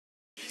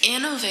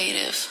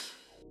Innovative.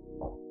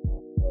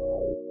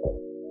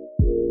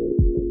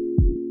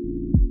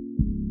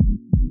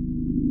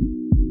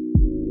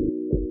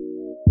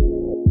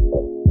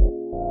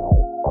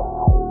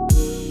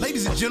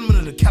 Ladies and gentlemen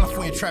of the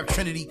California Trap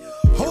Trinity,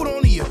 hold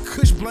on to your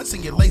Kush blunts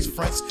and your lace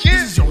fronts.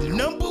 This is your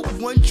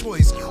 #1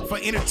 choice for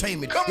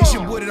entertainment. It's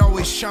your boy that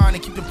always shine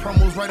and keep the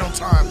promos right on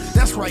time.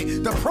 That's right,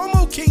 the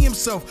promo king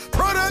himself.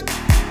 Product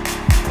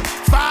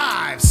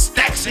 5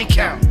 stacks and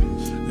count.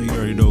 You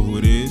already know who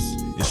it is.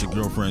 It's your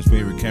girlfriend's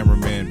favorite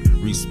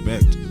cameraman,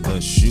 Respect the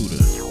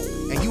Shooter.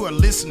 And you are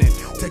listening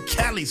to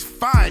Cali's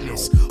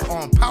finest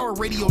on Power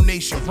Radio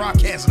Nation,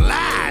 broadcast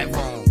live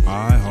on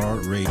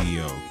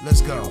iHeartRadio. Let's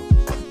go.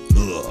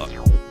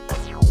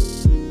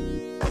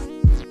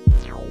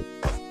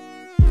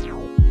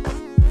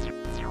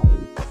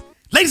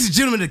 Ladies and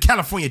gentlemen of the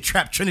California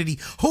Trap Trinity,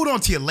 hold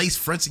on to your lace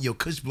fronts and your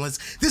Kush blunts.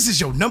 This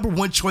is your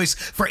 #1 choice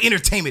for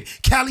entertainment.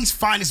 Cali's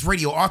finest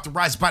radio,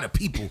 authorized by the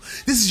people.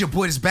 This is your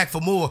boy that's back for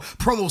more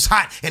promos,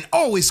 hot and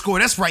always score.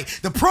 That's right,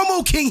 the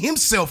promo king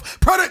himself.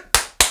 Product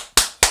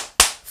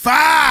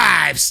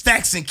 5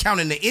 stacks and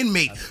counting, the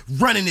inmate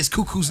running his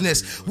cuckoo's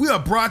nest. We are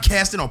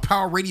broadcasting on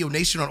Power Radio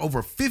Nation on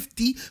over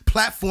 50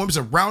 platforms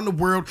around the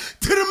world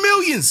to the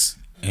millions.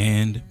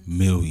 And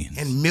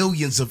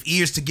millions of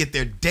ears to get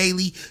their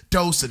daily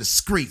dose of the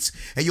streets.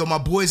 And yo, my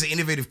boys are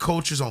Innovative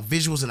Cultures on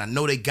visuals, and I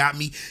know they got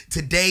me.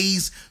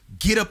 Today's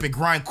get up and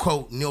grind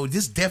quote,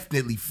 this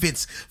definitely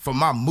fits for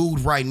my mood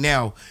right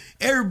now.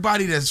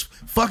 Everybody that's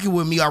fucking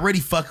with me already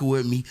fucking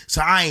with me,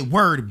 so I ain't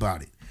worried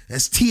about it.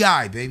 That's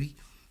T.I., baby.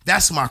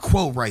 That's my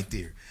quote right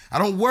there. I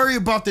don't worry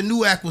about the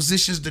new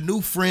acquisitions, the new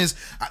friends,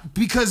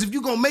 because if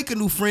you're going to make a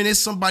new friend, it's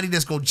somebody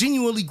that's going to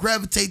genuinely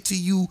gravitate to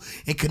you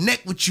and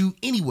connect with you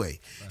anyway.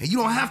 And you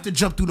don't have to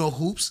jump through no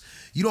hoops.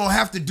 You don't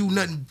have to do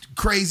nothing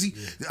crazy.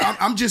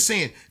 I'm just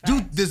saying,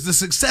 dude, there's the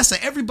success of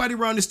everybody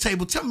around this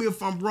table. Tell me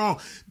if I'm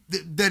wrong.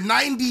 The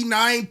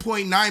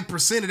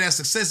 99.9% of that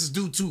success is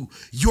due to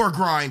your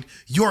grind,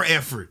 your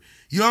effort.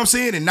 You know what I'm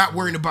saying? And not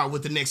worrying about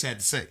what the next had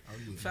to say.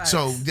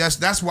 So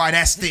that's why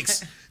that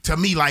sticks to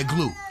me like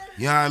glue.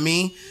 You know what I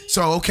mean?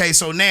 So, okay,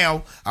 so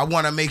now I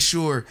want to make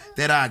sure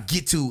that I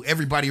get to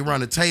everybody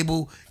around the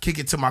table, kick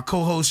it to my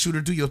co-host,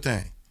 Shooter. Do your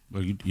thing.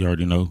 Well, you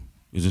already know.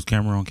 Is this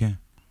camera on cam?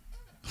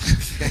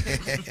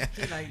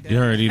 You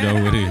already know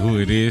who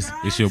it is.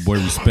 It's your boy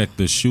Respect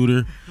the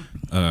Shooter,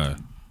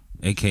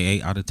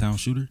 a.k.a. Out of Town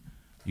Shooter.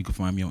 You can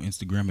find me on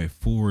Instagram at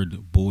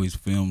Ford Boys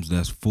Films.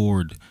 That's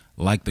Ford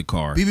like the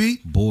car.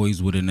 BB?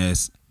 Boys with an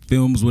S,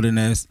 Films with an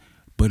S.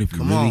 But if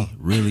you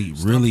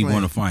really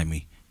want to find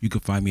me, you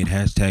can find me at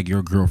hashtag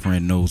your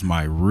girlfriend knows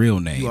my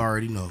real name. You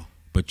already know.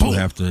 But you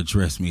have to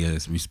address me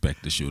as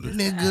Respect the Shooter.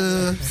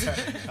 Nigga.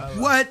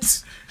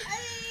 What?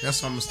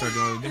 That's what I'm going to start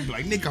doing. They be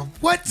like, nigga,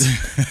 what?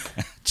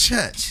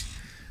 Church.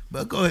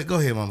 But go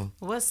ahead, mama.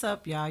 What's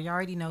up, y'all? Y'all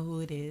already know who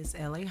it is.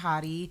 LA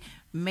Hottie.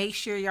 Make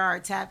sure y'all are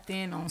tapped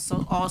in on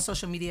all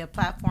social media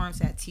platforms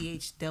at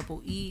THEE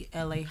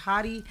LA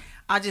Hottie.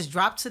 I just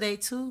dropped today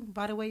too,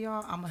 by the way,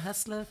 y'all. I'm a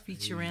Hustler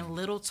featuring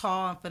Little,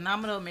 Tall, and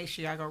Phenomenal. Make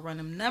sure y'all go run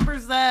them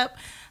numbers up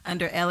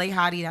under LA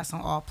Hottie. That's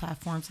on all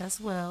platforms as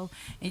well.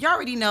 And y'all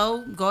already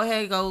know. Go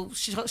ahead, go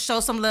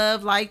show some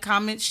love, like,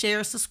 comment,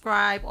 share,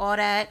 subscribe, all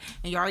that.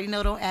 And you already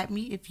know, don't at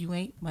me if you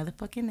ain't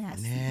motherfucking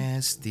nasty.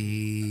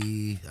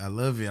 Nasty. I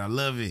love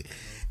it.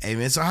 Hey,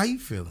 man, so how you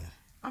feeling?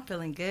 I'm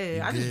feeling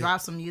good. I just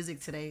dropped some music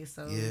today,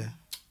 so yeah.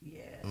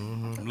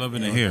 I'm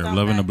loving the hair. I'm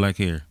loving the black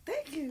hair.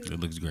 Thank you. It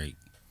looks great.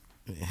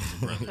 I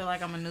feel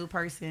like I'm a new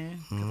person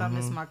because I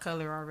miss my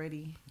color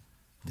already.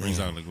 Brings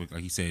out,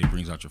 like he said, it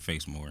brings out your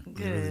face more.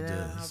 Good. It really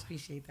does. I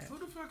appreciate that. Who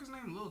the fuck is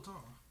named Lil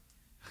Tall?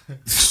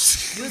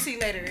 You'll see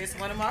later. It's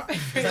one of my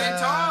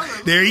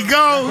favorites. There you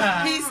go.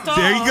 He's tall.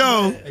 There you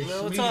go.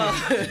 Little tall.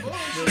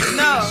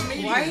 No,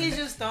 why he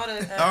just thought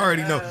of? I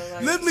already know.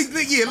 Let me.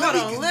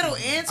 Little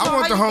and tall. I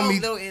want the homie.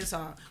 Little and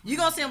tall. You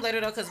gonna see him later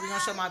though, because we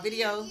gonna show my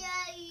video.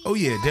 Oh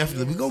yeah,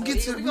 definitely. We gonna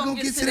get to that.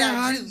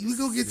 We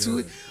gonna get to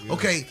it.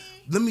 Okay.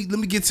 Let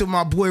me get to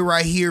my boy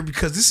right here,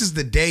 because this is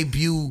the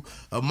debut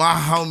of my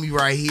homie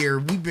right here.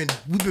 We've been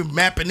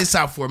mapping this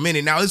out for a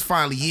minute. Now it's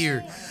finally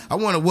here. I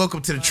want to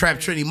welcome to the Trap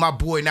Trinity my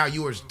boy, now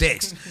yours,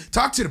 Dex.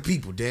 Talk to the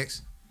people,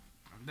 Dex.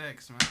 I'm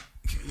Dex, man.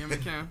 You hear me,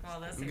 Cam?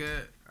 I'm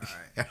good. All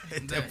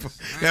right.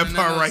 that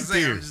part right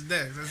there. I'm just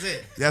Dex. That's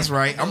it. That's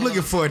right. I'm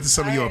looking forward to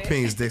some of your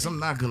opinions, Dex. I'm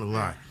not gonna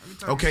lie.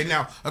 Okay,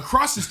 now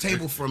across this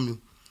table from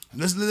you,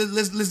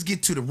 let's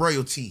get to the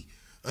royalty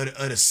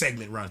of the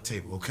segment around the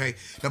table, okay?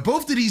 Now,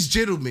 both of these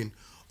gentlemen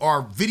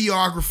are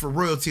videographer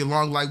royalty,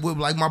 along like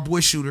my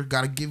boy Shooter.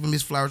 Got to give him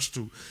his flowers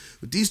too.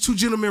 But these two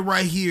gentlemen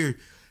right here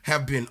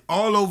have been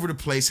all over the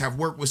place, have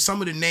worked with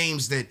some of the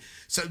names that...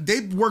 So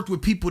they've worked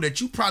with people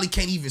that you probably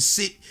can't even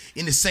sit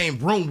in the same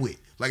room with.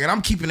 Like, and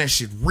I'm keeping that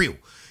shit real.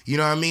 You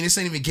know what I mean? This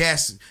ain't even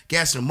gassing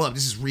them up.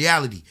 This is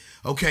reality.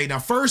 Okay, now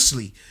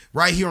firstly,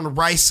 right here on the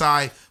right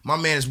side, my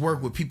man has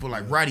worked with people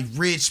like Roddy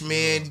Rich,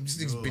 man.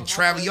 He's been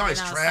traveling. Y'all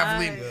is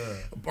traveling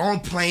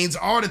on planes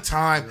all the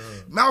time.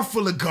 Mouth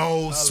full of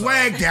gold,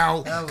 swagged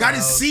out, got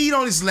his seed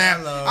on his lap.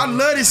 I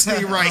love this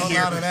nigga right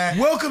here.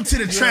 Welcome to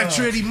the Trap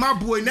Trinity, my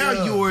boy,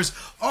 now yours.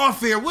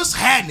 Offair, what's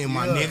happening,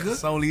 my nigga?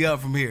 It's only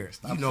up from here.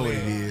 You know what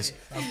it is.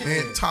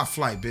 Man, top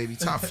flight, baby.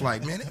 Top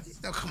flight, man.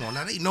 Come on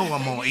now. They know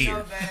I'm on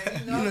air.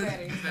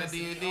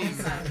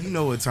 You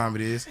know what time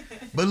it is.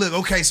 But look,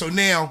 okay, so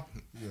now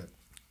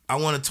I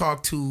want to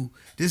talk to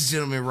this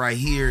gentleman right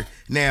here.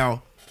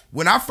 Now,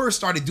 when I first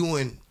started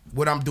doing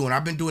what I'm doing,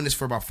 I've been doing this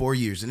for about 4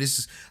 years. And this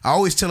is, I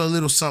always tell a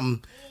little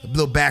something, a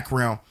little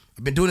background.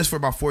 I've been doing this for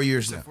about 4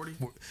 years now.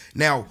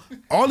 Now,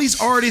 all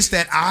these artists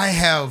that I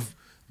have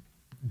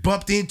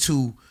bumped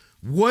into,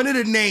 one of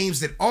the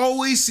names that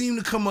always seem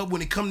to come up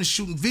when it comes to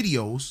shooting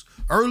videos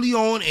early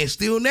on and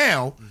still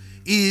now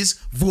is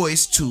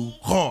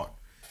VOICE2HARD.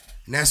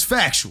 And that's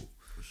factual.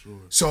 For sure.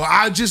 So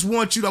I just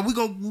want you to, we're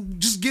going to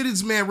just give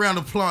this man a round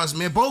of applause,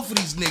 man. Both of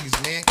these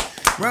niggas, man.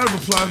 Round of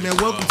applause, man.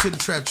 Welcome to the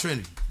Trap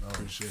Trinity.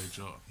 Appreciate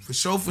y'all.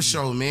 For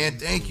sure, man.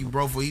 Thank you,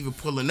 bro, for even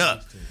pulling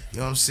up. You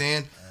know what I'm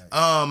saying?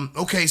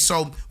 Okay,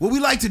 so what we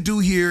like to do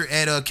here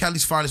at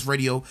Cali's Finest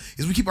Radio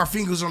is we keep our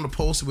fingers on the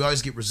pulse and we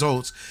always get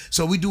results.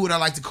 So we do what I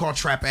like to call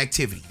trap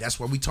activity. That's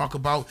where we talk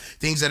about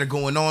things that are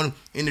going on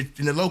in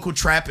the local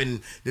trap and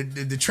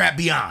the trap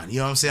beyond, you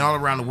know what I'm saying, all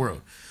around the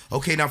world.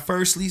 Okay, now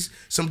firstly,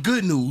 some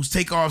good news.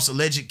 Takeoff's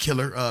alleged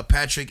killer,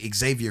 Patrick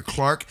Xavier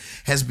Clark,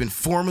 has been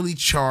formally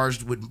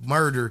charged with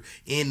murder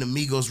in the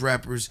Migos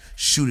rapper's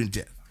shooting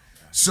death.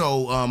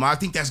 So I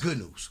think that's good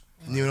news.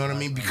 You know what I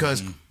mean?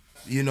 Because,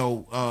 you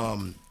know,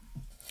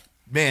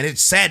 man,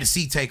 it's sad to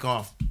see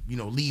Takeoff, you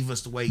know, leave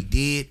us the way he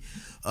did.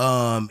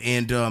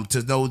 And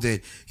to know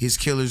that his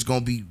killer is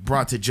going to be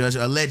brought to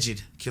justice,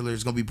 alleged killer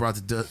is going to be brought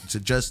to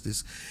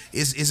justice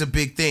is a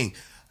big thing.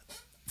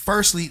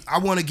 Firstly, I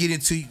want to get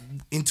into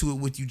it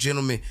with you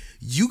gentlemen.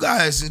 You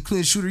guys,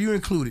 including Shooter, you're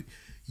included.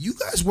 You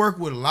guys work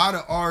with a lot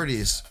of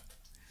artists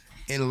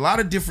and a lot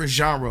of different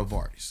genre of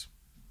artists.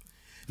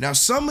 Now,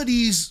 some of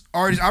these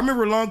artists, I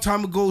remember a long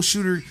time ago,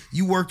 Shooter,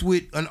 you worked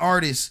with an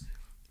artist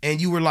and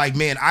you were like,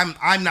 man,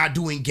 I'm not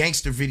doing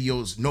gangster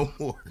videos no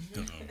more.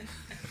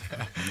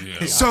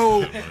 Yeah.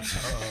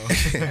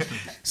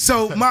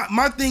 So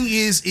my thing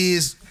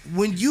is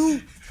when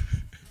you,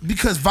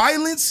 because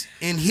violence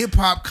and hip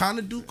hop kind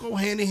of do go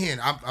hand in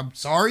hand. I'm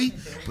sorry,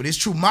 but it's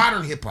true.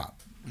 Modern hip hop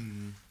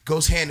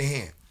goes hand in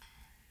hand.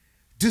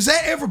 Does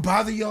that ever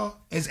bother y'all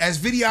as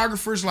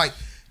videographers, like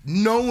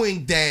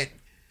knowing that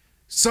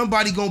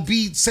somebody gonna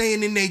be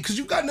saying in there, because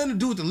you got nothing to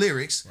do with the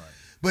lyrics, right,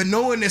 but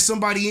knowing that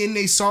somebody in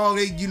they song,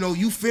 they, you know,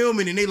 you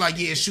filming and they like,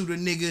 yeah, shoot a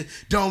nigga,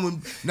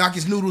 don't knock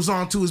his noodles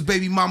onto his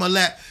baby mama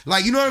lap,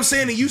 like, you know what I'm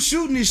saying, and you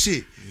shooting this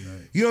shit,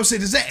 right. You know what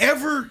I'm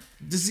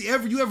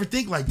saying? You ever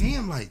think like,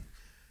 damn, like,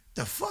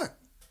 the fuck?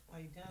 Why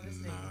you down this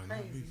nigga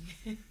crazy?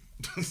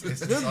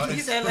 Expand on it.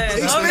 If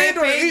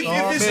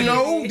it's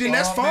no, then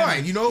that's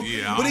fine, you know.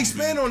 Yeah, but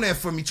expand on that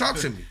for me. Talk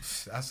to me.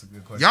 That's a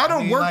good question. Y'all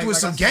don't work with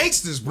some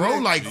gangsters, bro.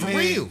 Like, for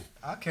real.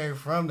 I came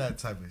from that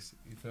type of shit.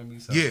 You feel me?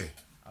 So, yeah.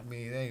 I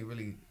mean,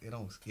 it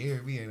don't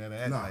scare me and none of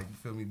that. Like, you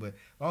feel me? But as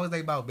long as they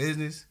about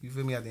business, you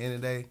feel me? At the end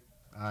of the day,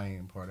 I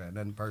ain't part of that.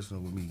 Nothing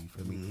personal with me. You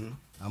feel me?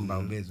 I'm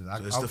about business. So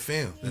it's the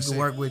film. You can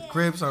work with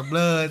Crips or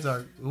Bloods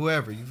or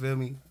whoever. You feel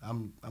me?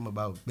 I'm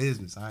about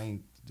business. I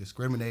ain't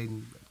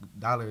discriminating.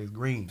 Dollar is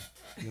green.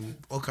 You feel me?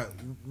 Okay,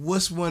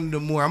 what's one of the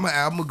more?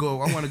 I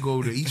want to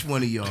go to each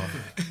one of y'all.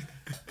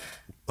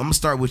 I'm gonna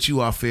start with you,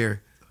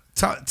 Offair.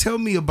 Tell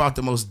me about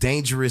the most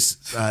dangerous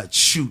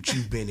shoot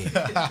you've been in.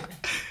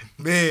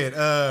 Man,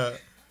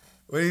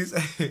 what do you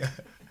say?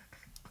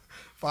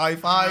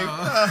 5'5".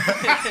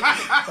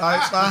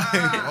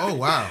 5'5". Oh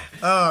wow.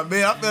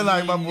 Man, I feel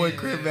like my boy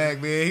Crip back,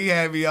 man. He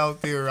had me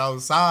out there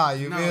outside.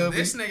 You feel me?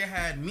 This nigga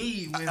had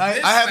me. I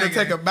had to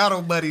take a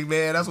battle buddy,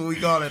 man. That's what we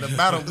call it, a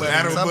battle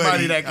buddy.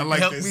 Somebody that can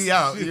help me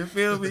out. You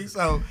feel me?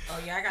 So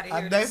I gotta hear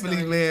I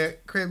definitely, man.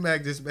 Crip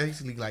back just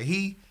basically like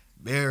he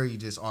very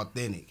just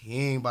authentic.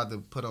 He ain't about to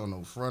put on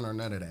no front or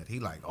none of that. He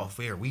like, oh,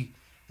 fair, we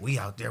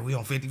out there, we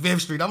on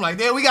 55th Street. I'm like,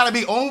 damn, we gotta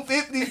be on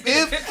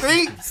 55th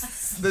Street,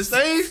 the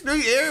same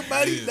street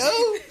everybody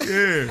know.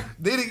 Yeah.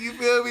 Then you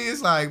feel me?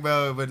 It's like,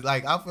 bro, but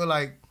like I feel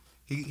like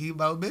he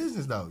about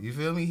business though. You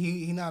feel me?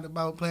 He not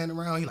about playing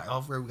around. He like, oh,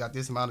 Fred, we got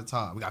this amount of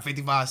time. We got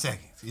 55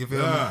 seconds. You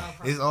feel me?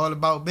 It's all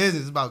about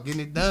business. It's about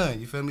getting it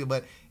done. You feel me?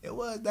 But it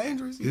was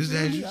dangerous. It's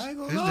dangerous.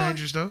 It's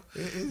dangerous though.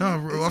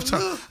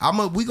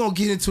 We gonna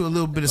get into a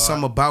little bit of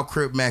something about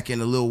Crip Mac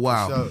in a little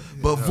while. Sure.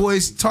 But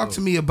Voice, talk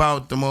to me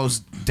about the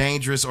most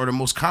dangerous or the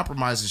most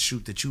compromising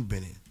shoot that you've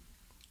been in.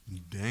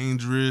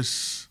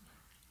 Dangerous.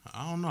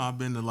 I don't know. I've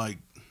been to like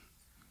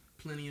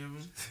plenty of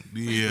them.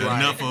 Yeah, right.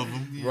 Enough of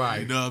them.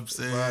 Right. You know what I'm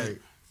saying? Right.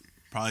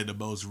 Probably the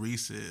most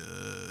recent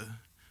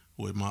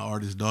with my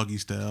artist Doggy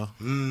Style.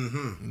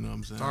 Mm-hmm. You know what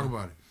I'm saying? Talk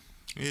about it.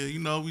 Yeah, you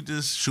know, we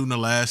just shooting the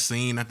last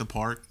scene at the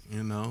park,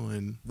 you know,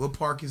 and what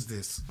park is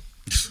this?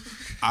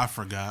 I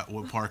forgot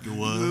what park it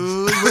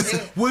was.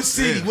 What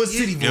city? What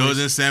city? It was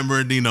in San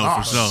Bernardino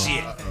for sure.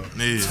 Shit.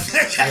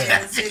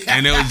 Yeah.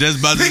 And it was just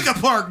about Pick a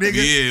park, nigga.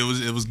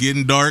 Yeah, it was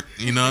getting dark.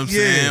 You know what I'm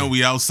saying?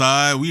 We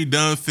outside. We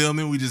done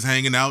filming. We just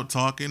hanging out,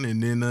 talking,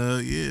 and then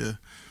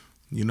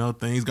you know,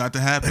 things got to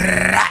happen.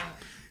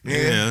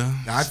 Yeah.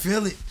 I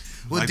feel it.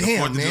 Well, like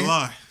damn, the 4th of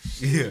July.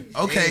 Yeah.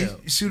 Okay,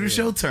 shooter,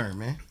 show turn,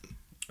 man.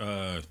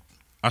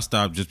 I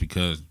stopped just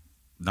because,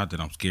 not that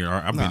I'm scared.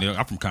 I've been there.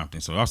 I'm from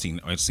Compton, so I've seen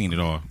it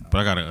all.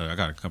 But I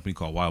got a company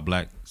called Wild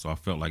Black, so I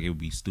felt like it would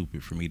be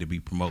stupid for me to be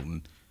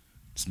promoting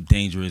some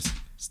dangerous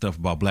stuff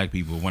about black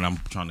people when I'm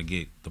trying to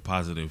get the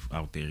positive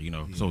out there, you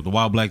know. Yeah. So the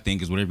Wild Black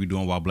thing is whatever you do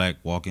on Wild Black,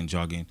 walking,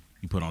 jogging,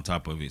 you put on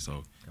top of it.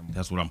 So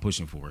that's what I'm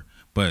pushing for.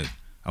 But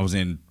I was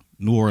in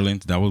New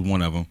Orleans. That was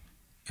one of them.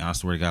 And I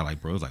swear to God,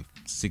 like, bro, it was like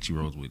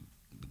 6-year-olds with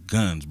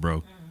guns,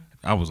 bro.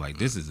 I was like,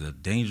 this is a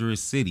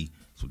dangerous city.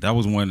 So that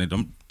was one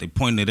that they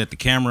pointed it at the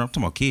camera. I'm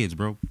talking about kids,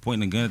 bro.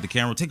 Pointing the gun at the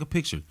camera, take a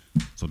picture.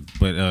 So,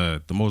 but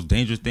the most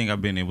dangerous thing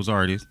I've been in was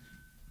artists.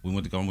 I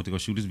went to go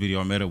shoot this video.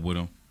 I met up with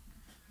him.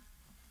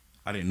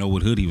 I didn't know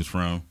what hood he was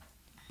from,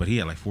 but he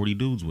had like 40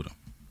 dudes with him,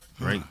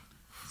 right?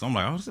 So I'm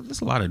like, oh,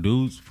 there's a lot of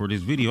dudes for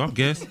this video, I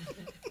guess.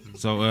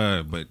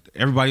 So, but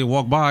everybody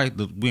walked by,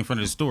 we in front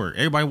of the store.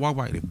 Everybody walked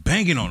by, they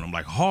banging on them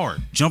like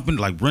hard, jumping,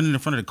 like running in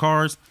front of the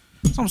cars.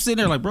 So I'm sitting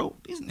there like, bro,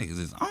 these niggas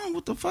is on,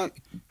 what the fuck?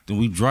 Then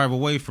we drive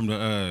away from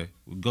we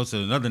go to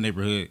another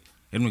neighborhood.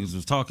 Them niggas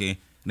was talking, and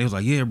they was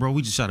like, yeah, bro,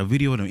 we just shot a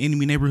video of them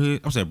enemy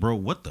neighborhood. I said, bro,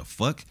 what the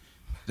fuck?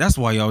 That's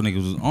why y'all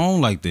niggas was on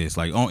like this,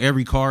 like on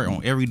every car,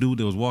 on every dude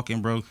that was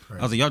walking, bro. Crazy.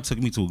 I was like, y'all took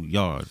me to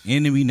y'all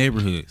enemy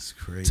neighborhood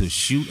to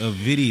shoot a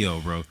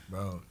video, bro.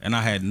 And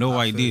I had no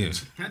idea.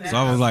 So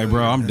I was like,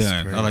 bro, I'm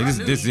done. I was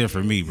like, this is it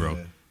for me, bro.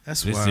 Yeah.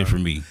 This is it for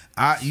me.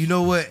 You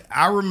know what?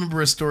 I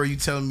remember a story you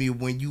telling me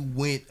when you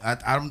went.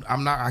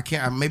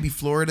 Maybe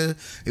Florida.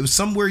 It was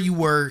somewhere you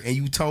were, and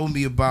you told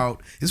me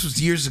about. This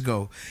was years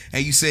ago,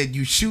 and you said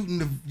you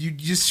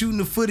just shooting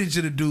the footage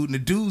of the dude, and the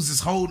dudes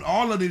is holding.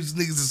 All of these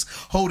niggas is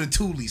holding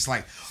toolies.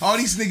 Like all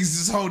these niggas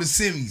is holding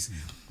semis,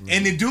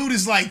 and the dude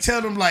is like,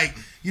 tell them like,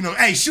 you know,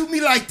 hey, shoot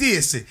me like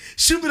this. And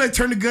shoot me like,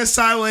 turn the gun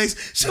sideways.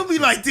 Shoot me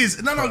like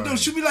this. No,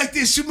 shoot me like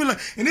this. Shoot me like.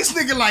 And this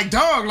nigga like,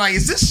 dog, like,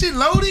 is this shit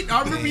loaded?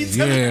 I remember you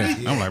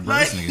telling me. I'm like, bro,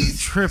 this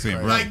nigga's tripping,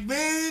 bro. Like,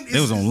 man. They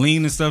was on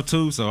lean and stuff,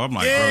 too. So I'm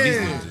like, bro, these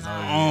niggas is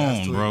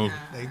on, bro.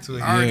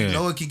 I already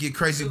know it can get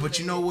crazy. But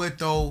you know what,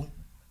 though?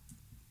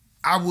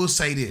 I will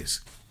say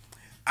this.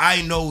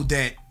 I know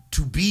that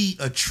to be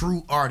a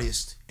true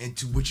artist, and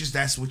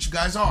that's what you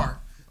guys are.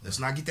 Let's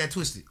not get that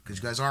twisted, because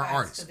you guys are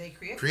artists.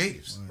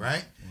 Creatives,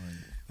 right?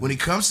 When it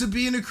comes to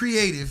being a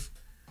creative,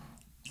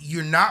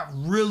 you're not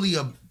really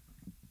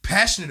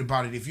passionate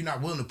about it if you're not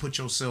willing to put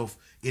yourself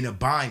in a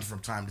bind from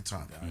time to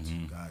time.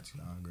 Got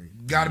you. I agree.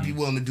 Got to be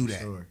willing to do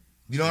that. Sure.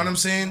 You know what I'm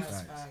saying?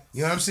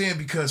 You know what I'm saying?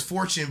 Because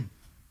fortune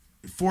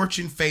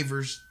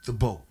favors the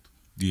bold.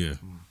 Yeah.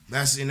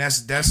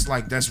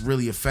 That's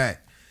really a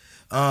fact.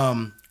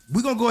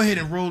 We're gonna go ahead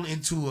and roll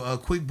into a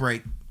quick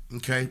break.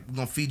 Okay, we're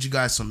gonna feed you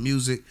guys some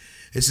music.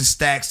 This is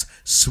Stack's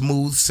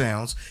Smooth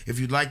Sounds. If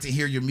you'd like to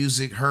hear your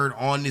music heard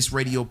on this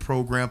radio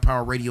program,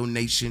 Power Radio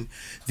Nation,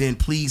 then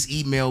please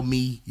email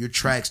me your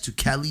tracks to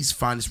Cali's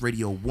Finest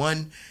Radio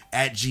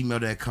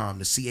 1@gmail.com.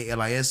 The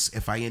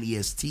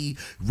CALISFINEST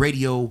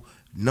radio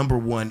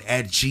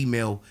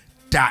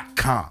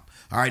 #1@gmail.com.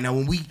 All right, now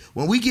when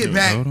we get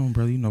back, hold on,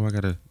 brother. You know I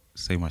gotta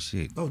say my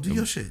shit. Oh, do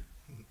your shit.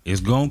 It's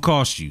gonna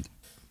cost you.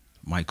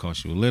 Might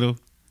cost you a little.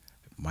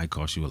 Might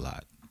cost you a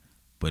lot.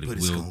 But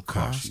it will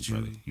cost you,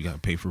 brother. You got to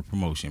pay for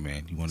promotion,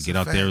 man. You want to get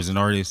out there as an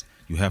artist,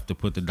 you have to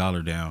put the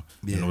dollar down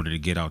in order to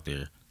get out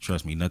there.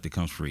 Trust me, nothing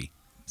comes free.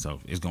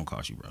 So it's going to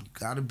cost you, bro. You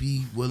got to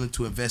be willing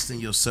to invest in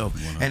yourself.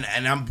 And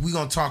we're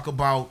going to talk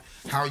about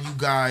how you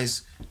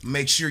guys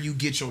make sure you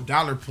get your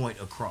dollar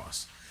point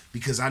across.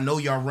 Because I know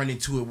y'all run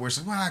into it where it's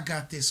like, well, I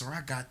got this or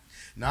I got...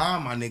 Nah,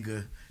 my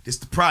nigga. This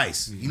the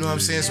price. You know what I'm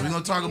saying? So we're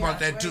going to talk about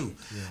that too.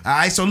 All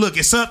right, so look,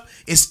 it's up,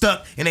 it's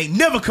stuck, and ain't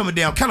never coming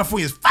down.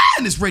 California's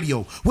finest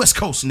radio. West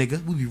Coast, nigga.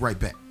 We'll be right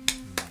back. I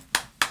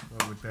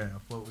fuck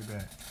with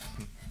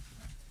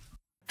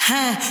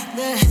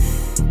that.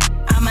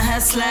 I'm a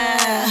hustler.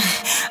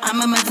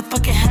 I'm a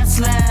motherfucking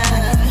hustler.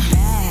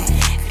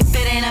 If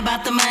it ain't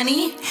about the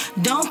money,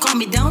 don't call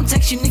me, don't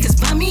text you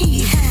niggas by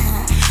me.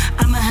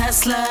 I'm a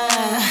hustler.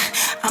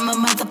 I'm a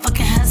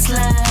motherfucking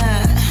hustler.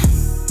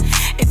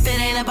 If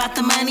it ain't about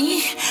the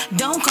money,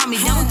 don't call me,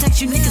 don't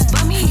text you niggas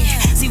but me.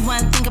 See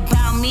one thing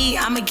about me,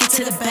 I'ma get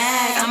to the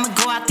bag. I'ma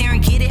go out there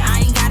and get it,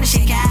 I ain't gotta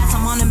shake ass.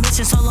 I'm on a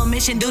mission, solo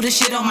mission, do this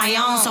shit on my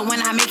own. So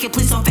when I make it,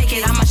 please don't fake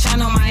it, I'ma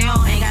shine on my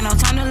own. Ain't got no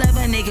time to love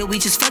a nigga, we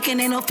just fucking,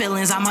 ain't no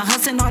feelings. I'ma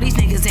hustling all these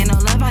niggas, ain't no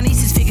love, I need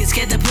these figures.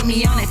 Scared to put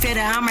me on it, fear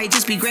that I might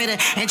just be greater.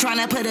 Ain't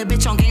tryna put a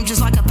bitch on game just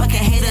like a fucking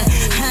hater.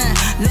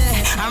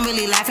 Look, I'm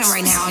really laughing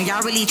right now.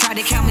 Y'all really tried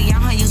to count me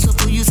out, huh? Use a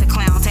fool, use a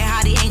clown. Say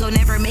how they ain't gon'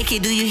 never make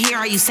it, do you hear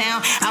how you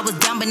sound? I was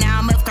dumb, but now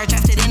I'm up, got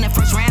drafted in the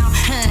first round.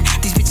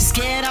 These bitches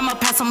scared, I'ma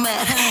pass them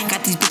up.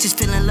 Got these bitches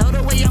feeling low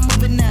the way I'm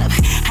moving up.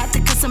 Had to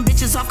cuss some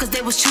bitches off cause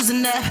they was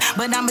choosing up.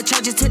 But I'ma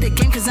charge it to the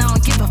game cause I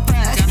don't give a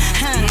fuck.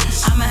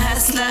 I'm a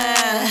hustler.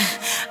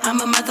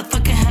 I'm a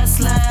motherfucking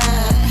hustler.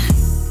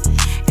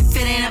 If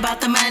it ain't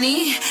about the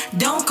money,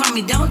 don't call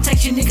me, don't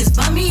text you niggas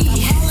bummy.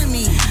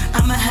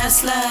 I'm a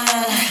hustler.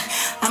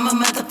 I'm a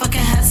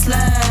motherfucking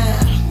hustler.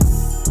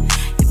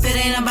 If it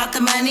ain't about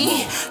the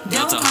money,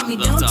 don't call me,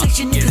 don't text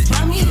your niggas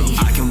by me.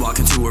 I can walk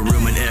into a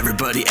room and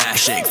everybody ass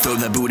shake. Throw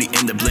that booty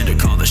in the blender,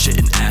 call the shit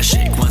an ass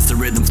shake. Once the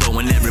rhythm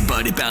flowing,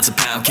 everybody bounce a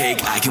pound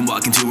cake. I can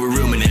walk into a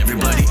room and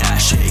everybody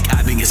ass shake.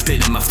 I've been get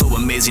spitting, my flow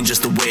amazing,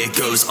 just the way it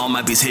goes. All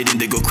my beats hitting,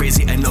 they go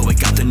crazy, I know I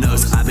got the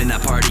nose. I've been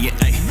at partying,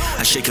 ayy,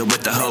 I shake it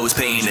with the hose.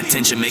 Paying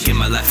attention, making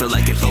my life feel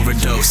like an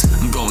overdose.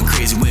 I'm going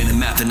crazy when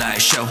I'm at the night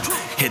show.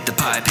 Hit the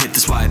pipe, hit the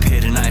swipe,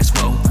 hit a nice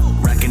whoa.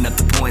 Racking up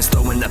the points,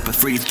 throwing up a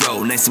free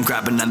throw. Nice and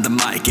grabbing on the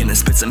mic and I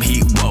spit some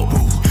heat, whoa.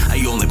 I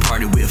only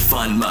party with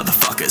fun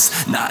motherfuckers,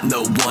 not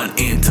no one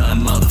and done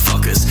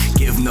motherfuckers.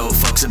 Give no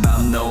fucks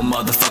about no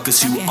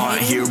motherfuckers who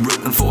aren't here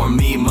rooting for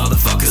me,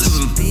 motherfuckers.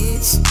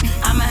 Bitch,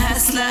 I'm a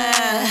hustler.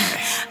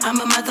 I'm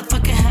a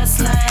motherfucking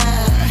hustler.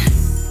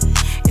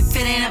 If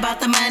it ain't about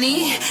the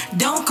money,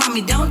 don't call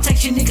me, don't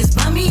text you niggas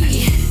bummy.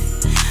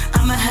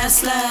 I'm a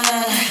hustler.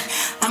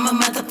 I'm a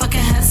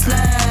motherfucking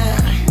hustler.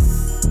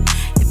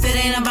 If it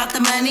ain't about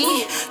the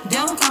money,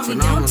 don't call me,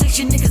 don't text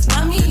you niggas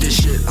by me.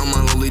 This shit on my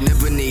lonely,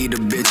 never need a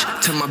bitch.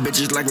 Tell my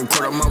bitches like I'm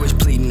court, I'm always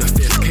pleading the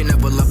fifth. Can't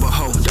never love a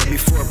hoe, that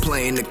before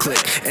playing the click.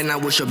 And I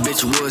wish a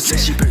bitch would, say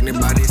she pregnant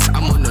by this.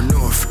 I'm on the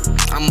north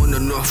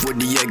with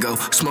Diego.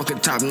 Smoking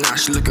top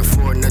notch, looking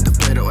for another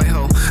Plato. Hey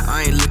ho,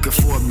 I ain't looking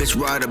for a bitch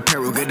ride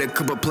apparel. Get a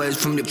couple plays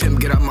from the pimp,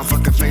 get out my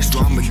fucking face, so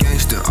I'm a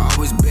gangster.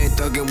 Always been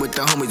thugging with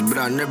the homies, but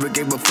I never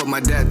gave a fuck. My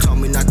dad told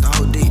me not to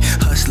hold D.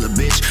 Hustler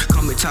bitch,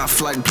 call me top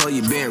flight and play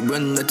your band.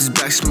 Running up this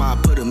back smile,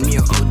 put a me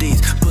on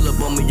ODs. Pull up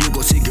on me, you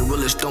gon' see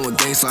gorillas throwing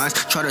gang signs.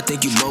 Try to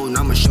think you bold, and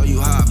I'ma show you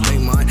how I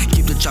bang mine.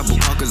 Keep the chopper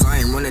call, cause I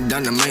ain't running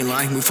down the main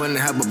line. We finna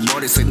have a bar,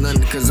 they say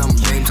nothing cause I'm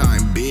game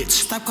time, bitch.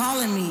 Stop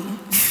calling me.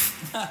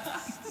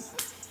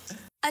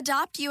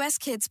 Adopt US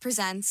Kids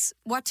presents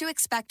What to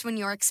Expect When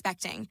You're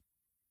Expecting.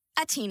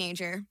 A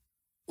teenager.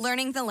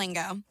 Learning the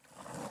lingo.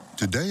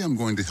 Today I'm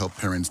going to help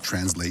parents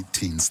translate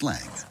teen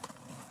slang.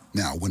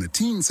 Now, when a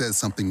teen says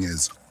something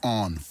is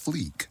on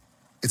fleek,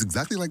 it's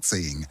exactly like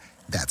saying,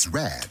 that's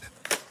rad.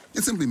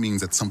 It simply means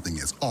that something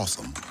is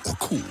awesome or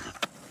cool.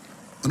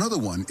 Another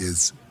one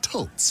is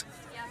totes.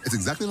 It's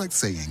exactly like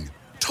saying,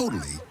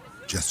 totally,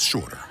 just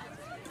shorter.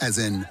 As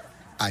in,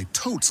 I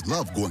totes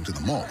love going to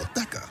the mall with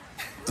Becca.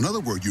 Another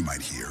word you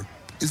might hear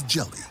is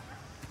jelly.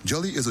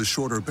 Jelly is a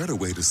shorter, better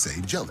way to say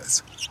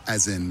jealous.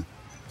 As in,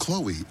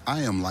 Chloe,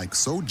 I am like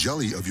so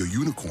jelly of your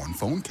unicorn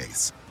phone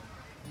case.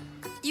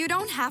 You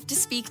don't have to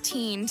speak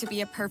teen to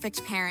be a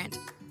perfect parent.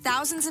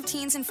 Thousands of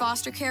teens in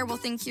foster care will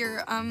think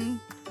you're,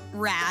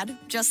 rad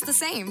just the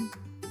same.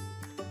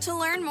 To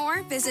learn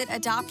more, visit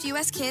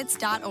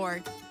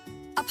adoptuskids.org.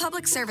 A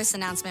public service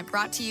announcement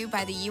brought to you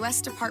by the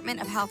U.S. Department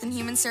of Health and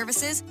Human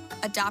Services,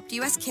 Adopt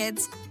U.S.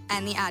 Kids,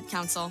 and the Ad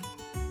Council.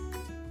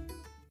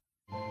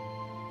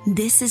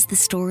 This is the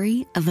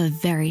story of a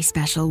very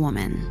special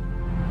woman.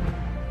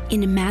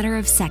 In a matter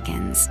of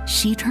seconds,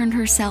 she turned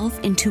herself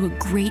into a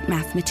great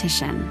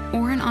mathematician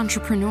or an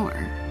entrepreneur.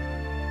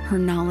 Her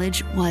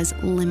knowledge was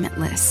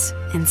limitless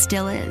and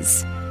still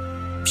is.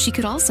 She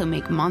could also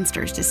make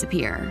monsters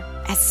disappear,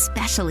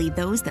 especially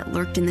those that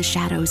lurked in the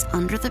shadows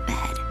under the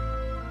bed.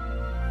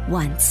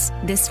 Once,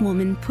 this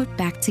woman put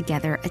back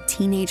together a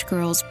teenage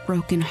girl's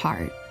broken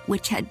heart,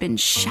 which had been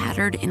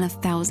shattered in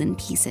 1,000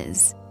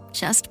 pieces,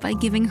 just by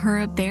giving her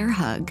a bear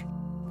hug.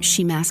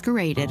 She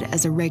masqueraded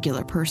as a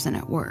regular person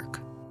at work,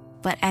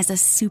 but as a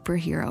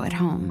superhero at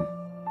home.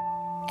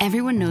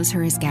 Everyone knows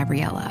her as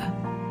Gabriella.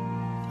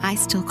 I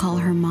still call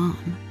her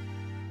Mom.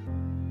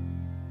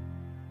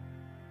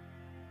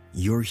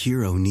 Your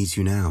hero needs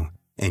you now,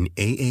 and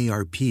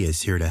AARP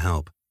is here to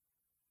help.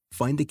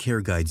 Find the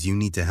care guides you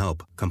need to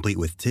help, complete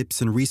with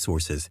tips and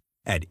resources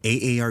at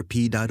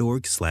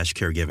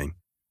aarp.org/caregiving.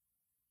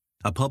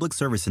 A public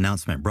service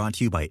announcement brought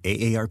to you by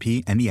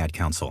AARP and the Ad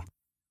Council.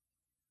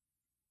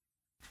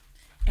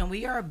 And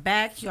we are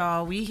back,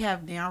 y'all. We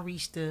have now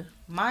reached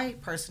my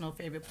personal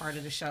favorite part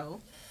of the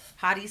show,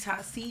 Hottie's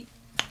Hot Seat.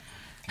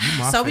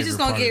 So we just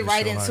gonna get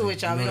right into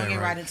it, y'all. We gonna get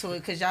right into it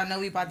because y'all know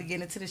we about to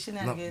get into the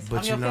shenanigans. But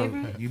I'm your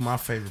favorite. You my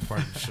favorite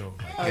part of the show.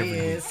 Oh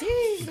yeah,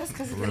 see, that's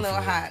because it's a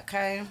little hot,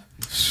 okay?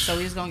 So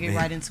we just gonna get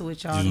right into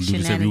it, y'all. You The gonna do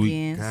this every week?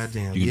 shenanigans.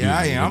 Goddamn. You can Yeah,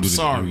 I do this- am. I'm do this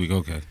sorry. every week,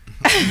 okay.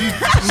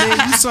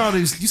 Man, you saw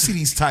these. You see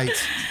these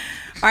tights.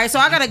 All right, so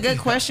I got a good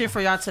question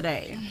for y'all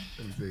today.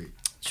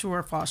 True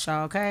or false,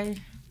 y'all? Okay.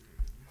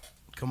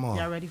 Come on.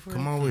 Y'all ready for it?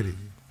 Come on with it.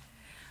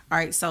 All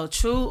right, so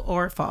true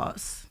or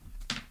false?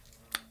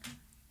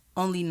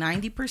 Only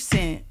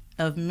 90%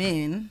 of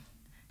men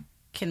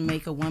can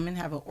make a woman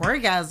have an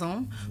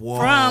orgasm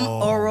from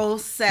oral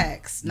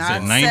sex. You said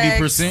Not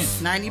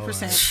 90%?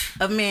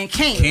 90% of men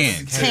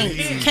can't.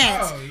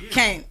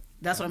 Can't.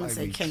 That's what I'm gonna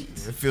say. Can't.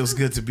 It feels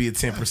good to be a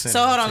 10%.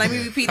 So hold on, let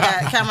me repeat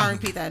that. Cameron,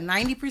 repeat that.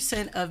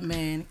 90% of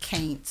men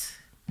can't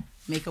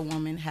make a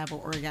woman have an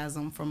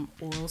orgasm from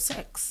oral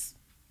sex?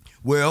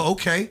 Well,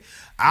 okay.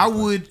 I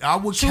would True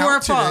or counter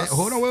that. false?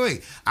 Hold on,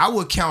 wait. I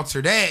would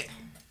counter that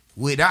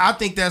with, I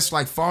think that's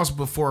like false,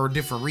 but for a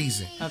different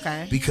reason.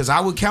 Okay. Because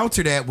I would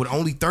counter that with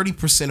only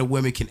 30% of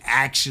women can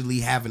actually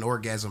have an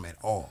orgasm at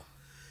all.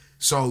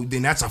 So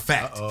then that's a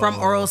fact. From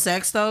oral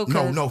sex though?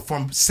 No,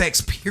 from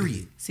sex,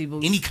 period.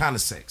 Any kind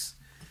of sex.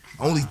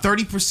 Only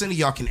 30% of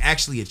y'all can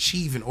actually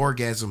achieve an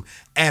orgasm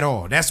at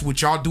all. That's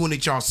what y'all doing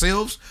it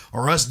yourselves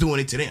or us doing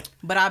it to them.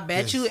 But I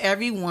bet you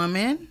every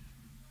woman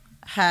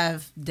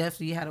have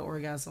definitely had an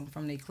orgasm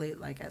from their clit,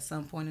 like at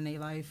some point in their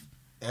life.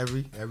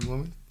 Every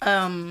woman?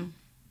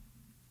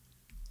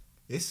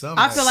 It's some.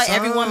 I feel like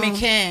every woman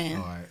can.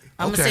 All right.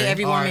 I'm gonna say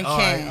every woman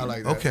can. I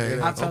like that.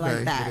 Okay. I feel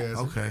like that.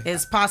 Okay.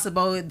 It's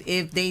possible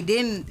if they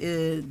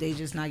didn't, they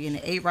just not getting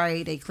it ate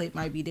right. Their clit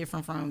might be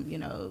different from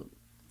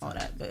all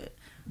that. But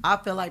I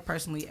feel like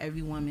personally,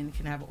 every woman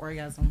can have an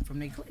orgasm from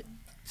their clit.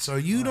 So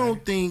you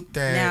don't think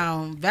that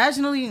now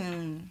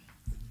vaginally?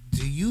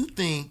 Do you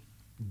think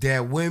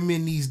that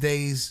women these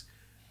days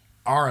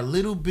are a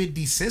little bit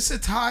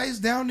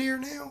desensitized down there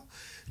now?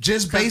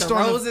 Just based the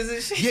on roses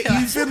and shit. Yeah,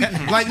 you feel me?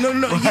 Like no.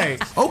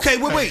 Right. Okay,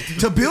 wait.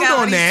 To build got all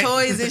on these that,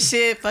 toys and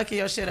shit, fucking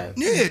your shit up.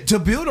 yeah. To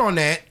build on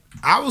that,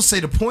 I would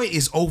say the point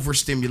is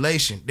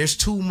overstimulation. There's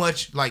too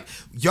much. Like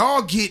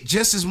y'all get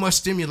just as much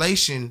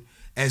stimulation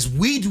as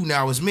we do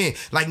now as men.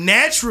 Like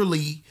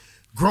naturally,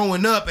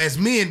 growing up as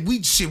men,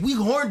 we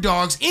horn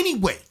dogs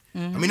anyway. I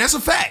mean that's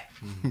a fact,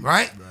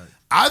 right?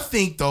 I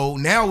think though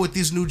now with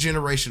this new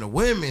generation of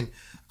women,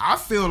 I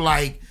feel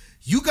like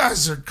you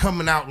guys are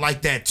coming out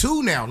like that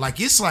too now. Like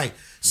it's like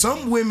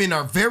some women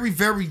are very,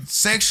 very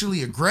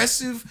sexually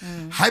aggressive,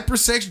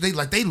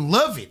 hypersexual. They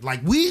love it like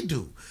we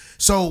do.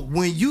 So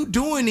when you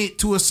doing it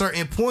to a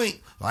certain point,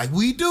 like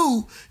we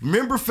do,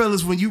 remember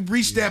fellas, when you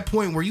reached that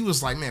point where you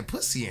was like, man,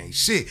 pussy ain't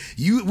shit.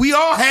 We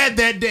all had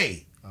that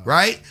day,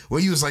 right?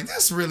 Where you was like,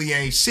 this really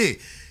ain't shit.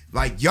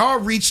 Like y'all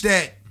reached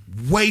that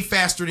way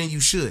faster than you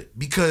should,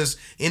 because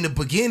in the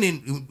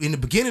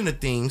beginning of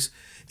things,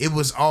 it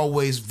was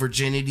always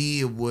virginity.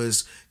 It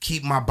was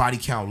keep my body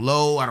count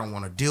low. I don't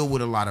want to deal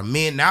with a lot of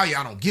men. Now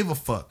y'all don't give a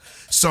fuck.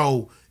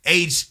 So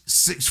age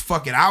 6,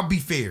 fuck it, I'll be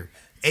fair.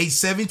 Age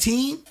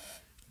 17,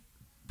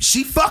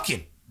 she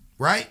fucking,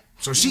 right?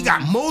 So she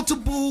got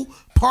multiple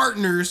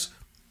partners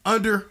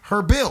under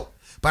her belt.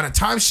 By the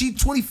time she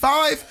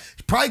 25,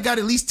 she probably got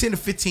at least 10 to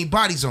 15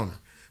 bodies on her.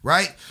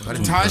 Right? By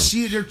the time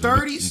she in her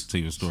 30s, tell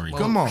you a story.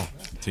 Come on.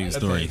 Tell you a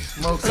story.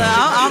 So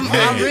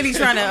I'm really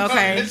trying to.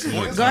 Okay,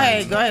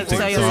 go ahead.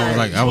 Tell your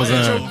story. I was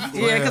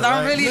because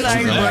I'm really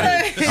like.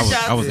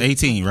 I was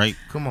 18, right?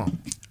 Come on.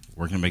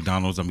 Working at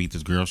McDonald's. I meet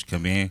this girl. She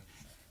come in.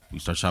 We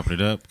start chopping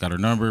it up. Got her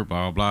number.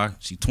 Blah blah blah.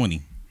 She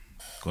 20.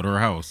 Go to her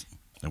house.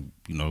 And,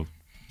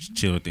 she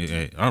chilled.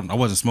 I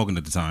wasn't smoking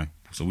at the time,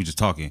 so we just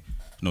talking.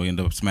 End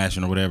up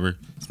smashing or whatever.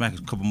 Smack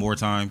a couple more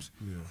times,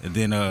 and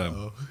then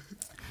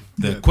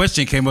the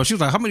question came up. She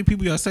was like, "How many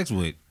people you had sex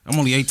with?" I'm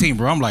only 18,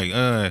 bro. I'm like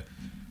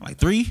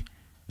 3.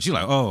 She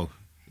like, "Oh,"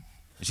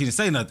 and she didn't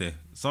say nothing.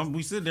 So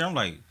we sit there. I'm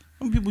like,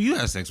 "How many people you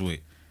had sex with?"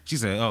 She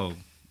said, "Oh,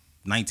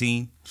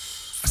 19."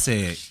 I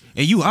said,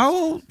 "And you how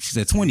old?" She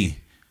said, 20.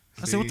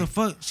 I said, "What the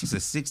fuck?" She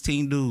said,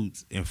 16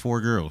 dudes and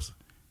 4 girls.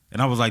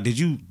 And I was like, "Did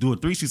you do a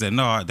 3?" She said,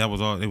 "No, that was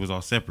all. It was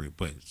all separate,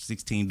 but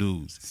 16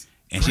 dudes."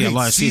 And she had a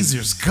lot of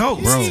Caesar's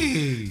ghost.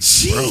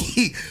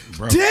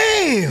 Bro.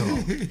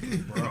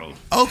 Damn. Bro.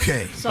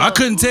 Okay. So, I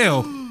couldn't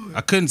tell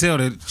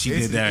that she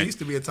did that. It used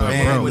to be a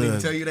time when they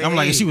tell you that. I'm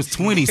like, she was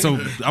 20, so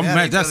I'm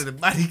mad. That's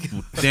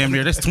damn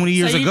near. That's 20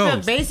 years ago.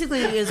 Feel, basically,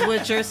 is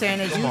what you're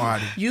saying is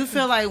you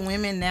feel like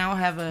women now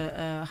have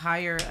a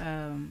higher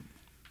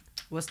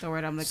what's the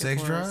word I'm looking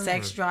for?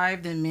 Sex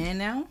drive than men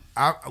now.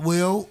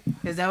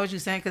 Is that what you're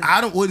saying? Cause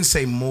I wouldn't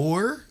say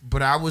more,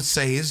 but I would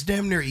say it's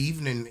damn near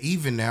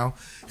even now.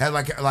 I feel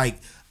like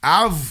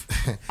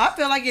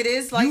it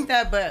is like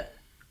that, but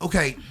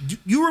okay.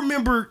 You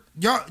remember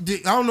y'all? I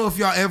don't know if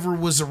y'all ever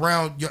was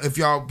around. If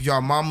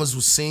y'all mamas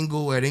was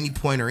single at any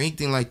point or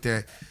anything like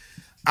that.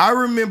 I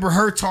remember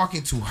her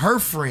talking to her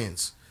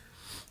friends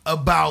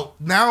about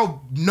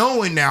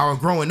knowing and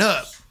growing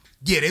up.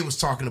 Yeah, they was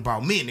talking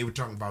about men. They were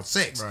talking about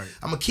sex. Right.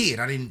 I'm a kid.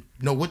 I didn't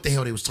know what the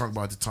hell they was talking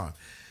about at the time.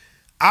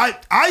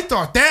 I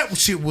thought that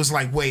shit was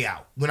like way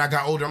out. When I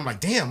got older, I'm like,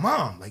 damn,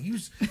 mom, like you.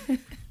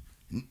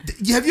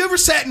 Have you ever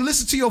sat and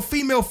listened to your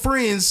female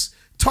friends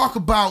talk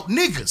about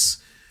niggas?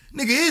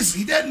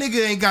 That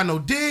nigga ain't got no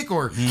dick,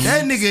 or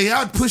that nigga,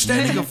 I'd push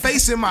that nigga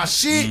face in my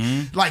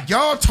shit. Like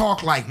y'all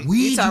talk like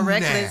we do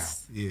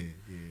reckless. Now. Yeah.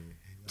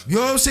 You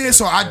know what I'm saying?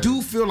 So I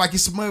do feel like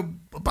it's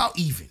about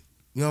even.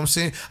 You know what I'm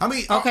saying? I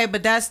mean, okay,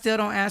 but that still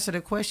don't answer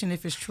the question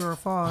if it's true or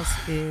false.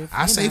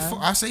 I say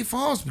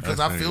false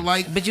because I feel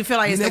like. But you feel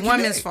like it's the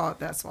woman's fault.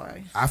 That's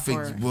why. I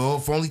think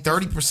for only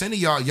 30%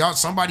 of y'all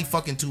somebody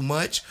fucking too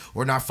much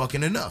or not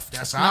fucking enough.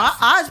 That's how.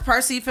 I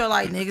personally feel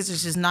like niggas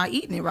is just not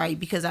eating it right,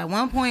 because at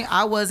one point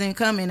I wasn't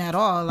coming at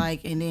all.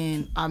 Like, and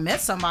then I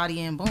met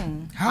somebody and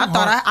boom, I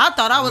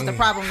thought I was the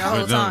problem the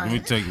whole time. Let me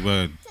take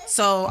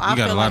So I we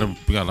got feel a lot like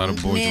of we got a lot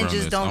of boys men around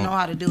just this. don't know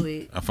how to do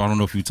it. I don't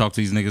know if you talk to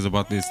these niggas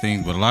about this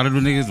thing, but a lot of the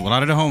niggas, a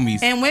lot of the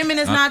homies, And women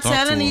is not talk to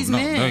telling them. these No,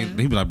 men.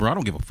 They be like, bro, I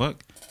don't give a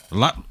fuck. A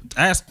lot.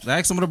 Ask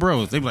some of the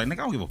bros. They be like, nigga, I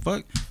don't give a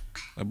fuck.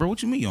 Like, bro,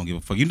 what you mean you don't give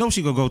a fuck? You know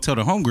she gonna go tell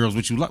the homegirls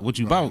what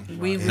you about.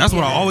 That's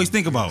what I always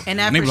think about. And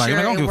they be like, sure,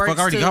 I don't give a fuck.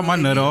 I already got my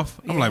nut off.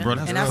 I'm like, bro,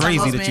 And that's that's crazy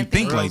how that most you men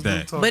think think. like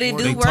that. But it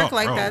do They work talk,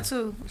 like bro. that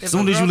too. If As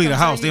soon a as you girl leave the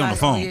come house, tell they on the you,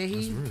 phone. like,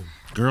 oh, yeah,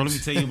 Girl, let me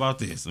tell you about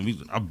this.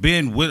 I've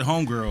been with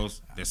homegirls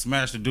that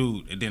smashed the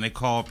dude, and then they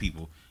call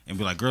people and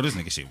be like, girl, this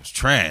nigga shit was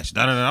trash.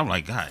 Da, da, da. I'm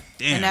like, God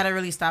damn. And that'll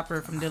really stop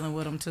her from dealing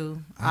with him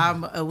too.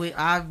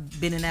 I've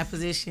been in that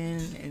position,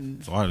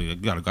 and So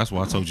that's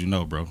why I told you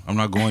no, bro. I'm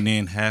not going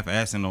in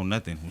half-assing on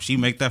nothing. When she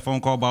make that phone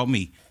call about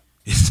me,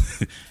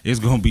 it's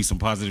gonna be some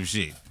positive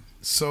shit.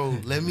 So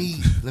let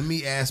me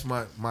ask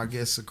my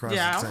guests across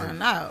yeah, the I table.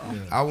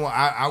 want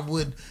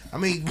to know. I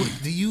mean,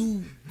 do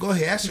you go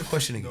ahead?Sk your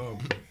question again.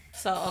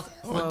 So,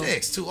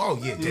 Dex too. Oh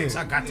yeah, Dex.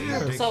 I got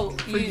that. So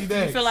you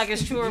feel like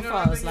it's true or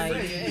false? Like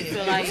you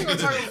feel like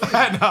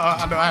I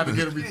know I had to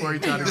get him before he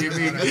tried to get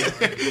me.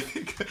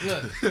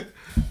 Look,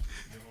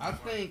 I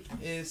think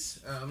it's.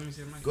 Let me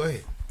see. Go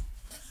ahead.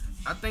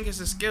 I think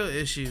it's a skill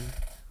issue.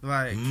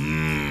 Like,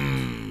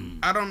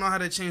 I don't know how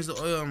to change the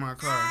oil in my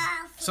car.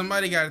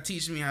 Somebody got to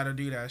teach me how to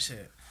do that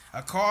shit.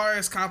 A car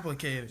is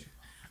complicated.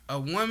 A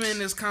woman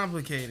is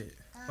complicated.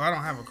 Well, I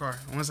don't have a car.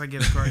 Once I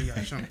get a car, you got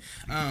to show me.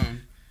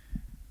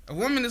 A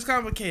woman is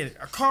complicated.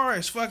 A car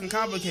is fucking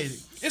complicated.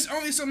 It's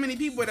only so many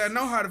people that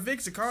know how to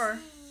fix a car.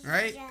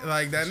 Right?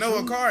 Like, that know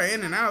a car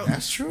in and out.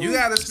 That's true. You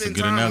gotta spend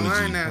time to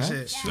learn that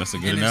shit. That's a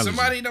good and analogy. if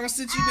somebody don't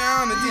sit you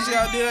down and teach you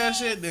how to do that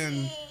shit,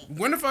 then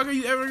when the fuck are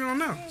you ever gonna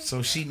know?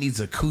 So she needs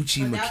a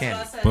coochie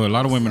mechanic. But a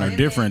lot of women are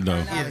different though.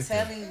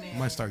 You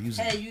might start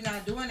using hey, you're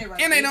not doing it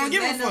right. And they don't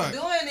give a fuck.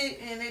 Doing it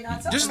and they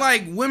not Just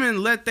like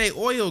women let their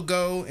oil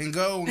go and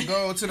go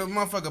to the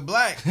motherfucker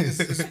black. This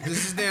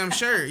is damn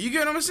shirt. You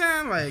get what I'm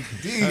saying? Like,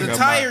 the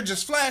tire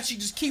just flat. She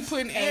just keep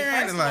putting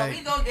air in it. Like,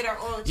 we go get our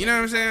oil. You know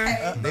what I'm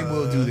saying? They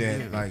will do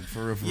that, like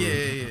for real.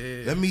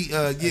 Yeah. Let me,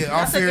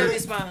 That's a good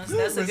response.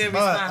 That's a good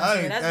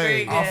response. That's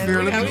very good.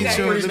 Offair, let me get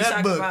your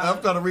that book.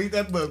 I'm trying to read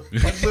that book.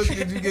 What book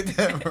did you get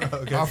that from?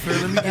 Okay.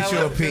 Offair, let me get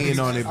your opinion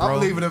on it, bro. I'm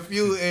leaving a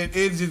few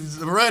engines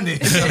running.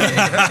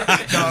 I'm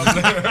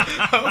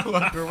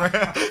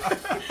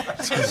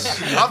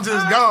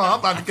just gone. I'm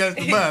about to catch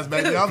the bus,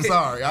 baby. I'm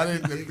sorry. I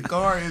didn't. The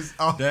car is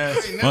off.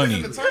 That's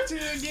funny. Talk to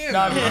you again.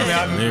 I'm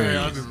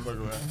just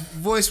fucking around.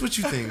 Voice, what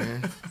you think,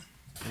 man?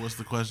 What's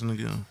the question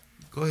again?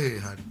 Go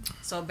ahead, honey.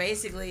 So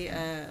basically,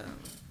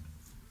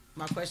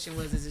 my question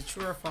was: is it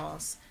true or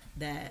false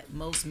that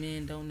most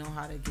men don't know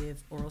how to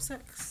give oral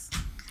sex?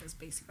 That's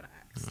basically what I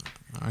asked.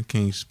 I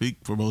can't speak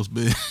for most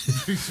men.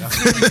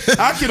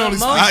 I can only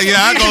speak.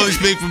 I can only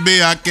speak for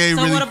me. I can't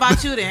So really. what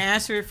about you then?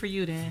 Answer it for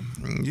you then.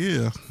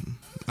 Yeah.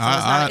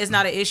 So it's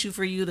not an issue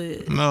for you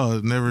to. No,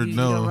 never. You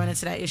don't run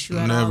into that issue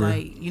at all.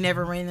 Like you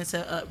never ran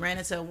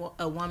into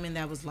a woman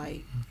that was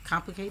like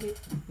complicated,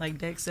 like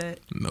Dex said.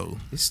 No,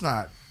 it's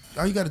not.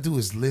 All you got to do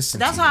is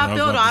listen. That's how I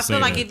feel though. I feel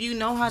like if you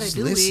know how to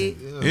do it.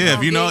 Yeah,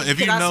 if you know, I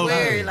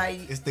swear,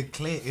 like it's the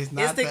clit. It's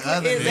not the clit.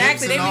 other.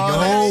 Exactly. They be doing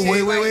Oh,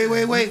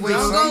 wait.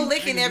 Don't go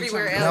licking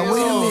everywhere else. Now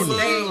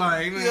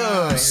wait a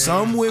minute.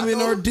 Some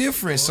women are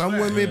different. Some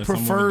women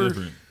prefer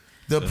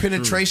the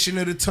penetration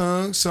of the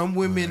tongue. Some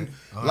women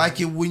like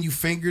it when you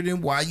finger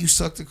them while you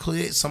suck the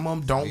clit. Some of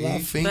them don't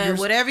want fingers. But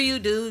whatever you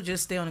do,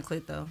 just stay on the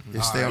clit though.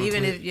 Just stay on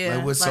Even the clit.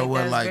 if that's very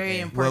wait.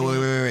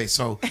 important.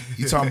 So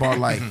you talking about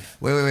like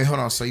wait, hold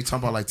on. So you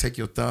talking about like take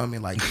your thumb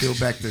and like peel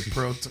back the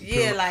pearl like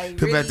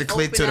peel really back the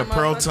clit to the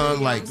pearl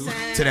tongue, like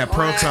to that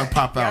pearl tongue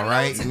pop out,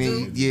 right? And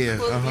then yeah,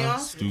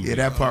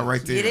 that part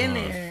right there. Get in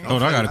there. Oh,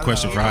 I got a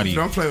question for Hadi.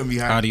 Don't play with me,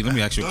 Hadi. Let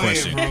me ask you a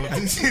question.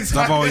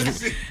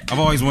 I've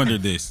always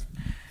wondered this.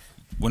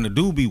 When the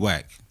dude be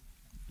whack,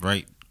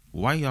 right?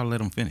 Why y'all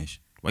let him finish?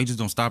 Why you just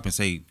don't stop and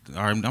say,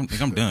 "All right, I'm done." Wait.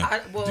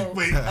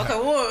 Okay,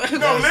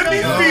 no, let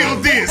me feel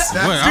this.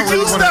 Did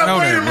you stop?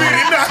 Wait a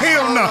minute. No,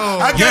 hell no.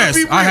 Yes,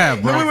 I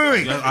have, bro.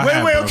 Wait.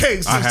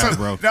 Okay, I have,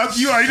 bro. Now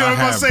you already know what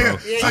I'm saying.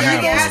 So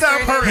you gonna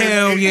stop her?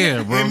 Hell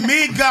yeah, bro. And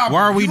mid gobble.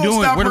 Why are we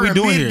doing? What are we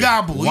doing here?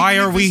 Why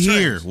are we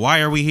here? Why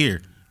are we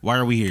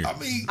here? I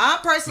mean,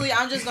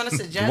 I'm just gonna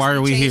suggest. Why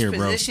are we change here,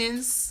 bro?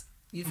 Positions.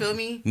 You feel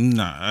me?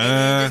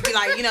 Nah. Just be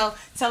like,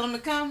 tell them to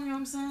come. You know what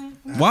I'm saying?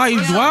 Why?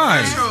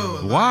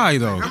 Why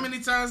though? How many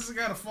times it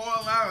gotta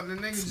fall out and the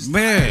nigga just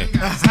man?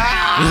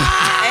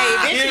 Hey,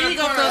 eventually you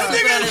gonna feel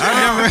stupid on this.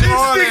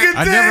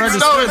 I never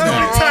understood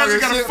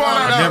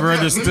that. I never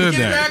understood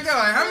that.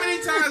 How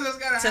many times that's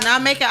gotta happen? To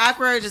not make it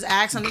awkward, just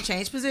ask him to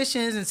change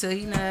positions until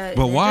he not.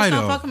 But why just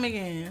though? don't fuck him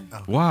again.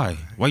 Why?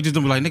 Why you just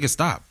don't be like, nigga,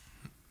 stop?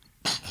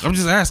 I'm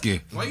just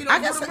asking. Why you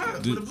don't put him out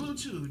with a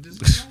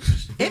Bluetooth?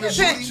 It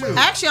depends.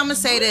 Actually, I'm gonna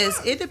say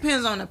this. It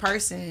depends on the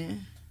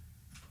person.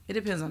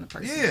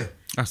 Yeah,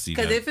 I see.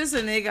 Because if it's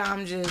a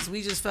nigga,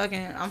 we just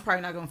fucking. I'm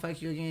probably not gonna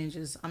fuck you again.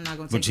 I'm not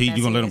gonna. But you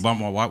gonna let him bump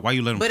my? Why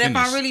you let him? But finish?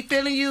 if I'm really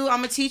feeling you, I'm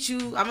gonna teach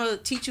you. I'm gonna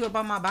teach you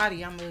about my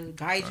body. I'm gonna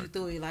guide you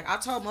through it. Like I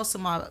taught most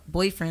of my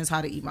boyfriends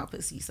how to eat my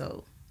pussy.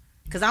 So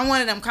Cause I'm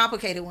one of them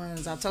complicated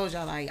ones. I told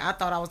y'all, like, I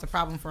thought I was the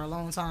problem for a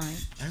long time.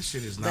 That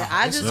shit is not. But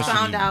I just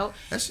found out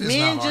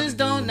men just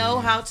don't know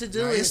how to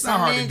do it.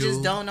 Some men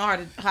just don't know how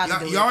to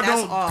do it. Y'all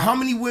That's don't. all. How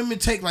many women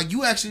take? Like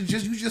you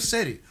just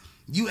said it.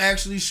 You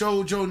actually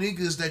showed your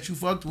niggas that you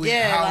fucked with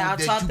how that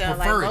you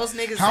prefer.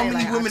 Like, how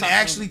many women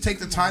actually take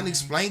the time to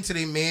explain to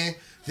their man,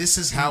 this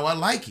is how I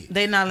like it?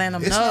 They not letting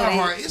them it's know. Not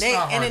hard. It's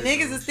not hard. And the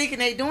niggas is thinking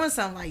they doing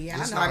something like, I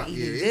know how to eat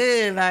it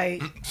good.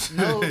 Like,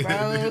 no,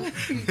 bro.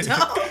 You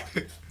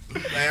don't.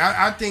 Like,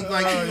 I think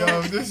like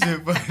yo, this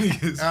shit funny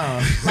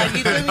like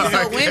you feel me?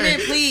 So women,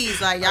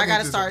 please, like y'all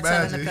gotta start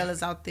telling the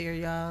fellas out there,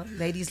 y'all.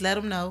 Ladies, let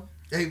them know.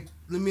 Hey,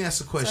 let me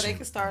ask a question. So they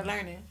can start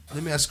learning.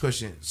 Let me ask a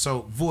question.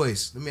 So,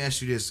 Voice, let me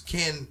ask you this: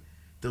 can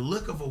the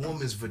look of a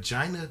woman's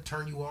vagina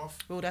turn you off?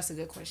 Oh, that's a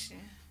good question.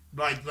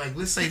 Like,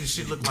 let's say the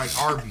shit look like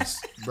Arby's,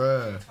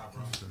 bruh.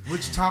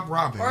 Which Top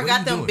Robin? Or what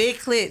got them doing? Big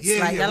clits. Yeah,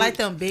 like I like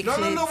them big.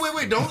 clits. No,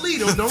 wait, don't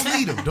lead him,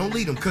 don't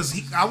lead him, because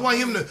I want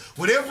him to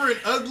whatever an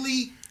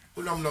ugly.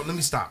 No, let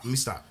me stop.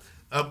 What's the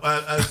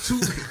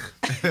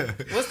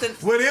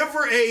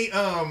whatever a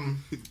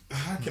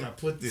how can I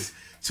put this?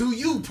 To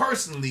you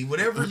personally,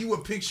 whatever you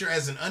would picture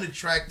as an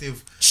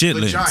unattractive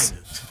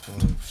vagina.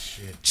 Oh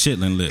shit.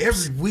 Chitlin lips.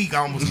 Every week I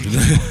almost get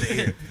off the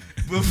air.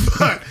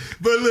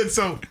 But look,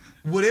 so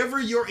whatever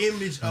your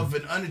image of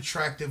an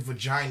unattractive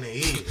vagina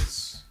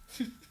is,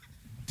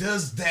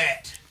 does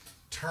that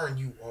turn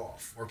you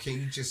off? Or can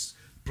you just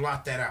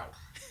blot that out?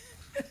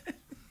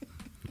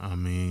 I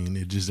mean,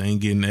 it just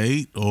ain't getting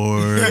ate,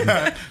 or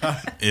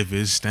if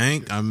it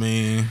stank, I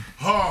mean,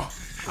 I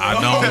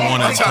don't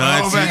want to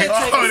touch it.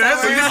 Oh,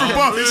 that's a different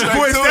ball.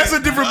 Boys, that's a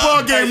different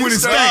ball game when it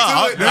stinks.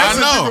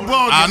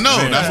 I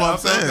know. That's what I'm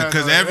saying.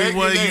 Because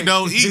everyone you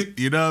don't eat,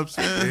 you know what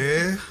I'm saying?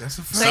 Yeah, that's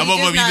a fact. Some of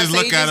them you just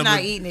look at them.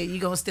 Not eating it,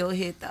 you gonna still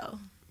hit though.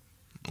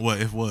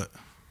 What if what?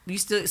 You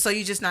still, so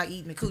you just not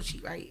eating the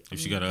coochie, right? If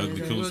she got an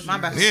ugly coochie. My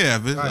bad.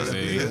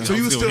 Yeah. So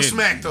you still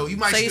smack though. You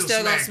might so you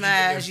still gonna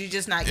smack. smash. You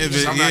just not eating.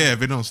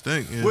 If it don't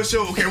stink. Yeah. What's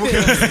your okay? Wait.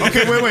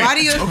 Why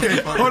do you?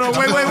 Okay, hold on.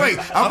 Wait.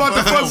 I'm about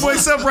to fuck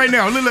Voice up right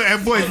now. Look at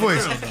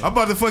Voice. I'm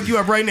about to fuck you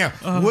up right now.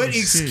 What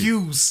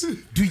excuse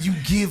do you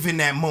give in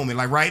that moment?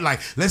 Like, right? Like,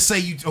 let's say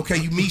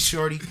you meet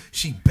Shorty.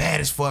 She bad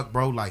as fuck,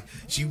 bro. Like,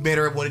 she met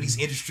her at one of these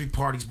industry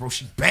parties, bro.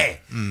 She bad.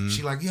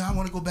 She like, yeah, I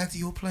want to go back to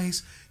your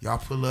place. Y'all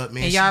pull up,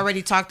 man. And y'all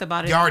already talked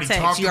about it. Y'all already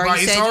talked about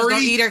it. It's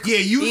already. You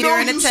know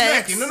you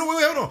snacking.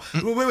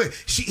 No, wait.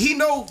 He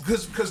know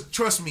because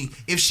trust me,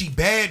 if she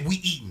bad, we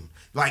eating.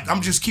 Like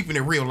I'm just keeping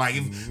it real. Like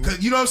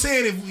cause you know what I'm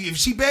saying. If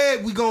she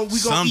bad, we gon' eat.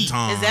 Is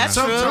that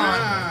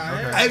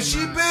true?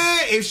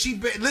 If she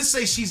bad, let's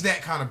say she's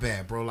that kind of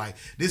bad, bro. Like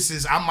this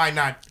is I might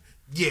not.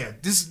 Yeah,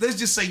 let's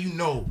just say you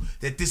know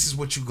that this is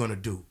what you're gonna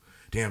do.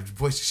 Damn, the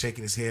Voice is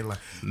shaking his head like.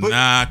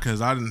 Nah,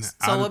 cause I didn't.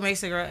 So what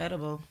makes a girl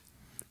edible?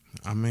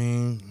 I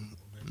mean,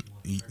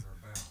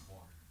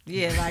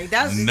 yeah, like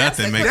that's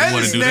nothing make me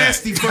want to do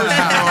nasty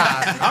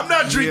that. I'm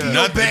not drinking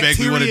no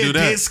bacteria,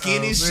 dead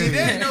skin and shit.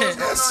 You know what's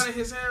going on in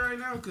his head right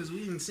now? Because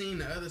we ain't seen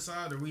the other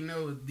side, or we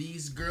know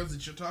these girls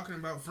that you're talking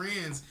about,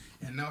 friends,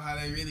 and know how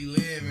they really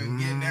live and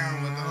get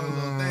down with the whole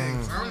little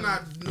thing. So I'm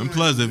not. And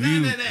plus,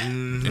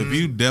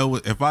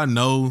 if I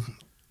know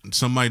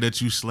somebody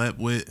that you slept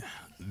with,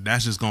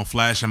 that's just gonna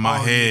flash in my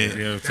head,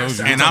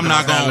 and I'm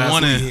not gonna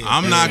want to.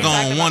 I'm not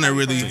gonna want to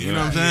really. You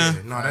know what I'm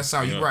saying? No, that's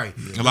how you right.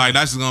 Like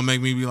that's just gonna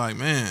make me be like,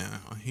 man,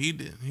 he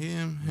did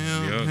him.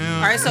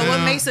 All right. So what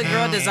makes a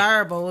girl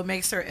desirable? What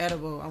makes her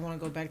edible? I want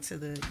to go back to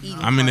the eating.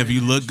 I mean, if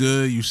you look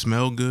good, you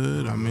smell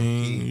good. I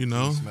mean, you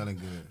know,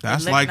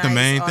 that's like the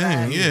main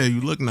thing. Yeah,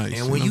 you look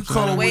nice. And when you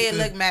cold, the way it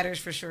look matters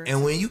for sure.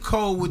 And when you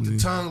cold with the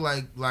tongue,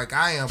 like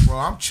I am, bro,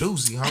 I'm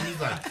choosy, homie.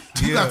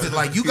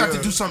 Like you got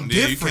to do something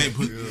different.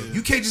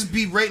 You can't just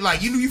be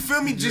like you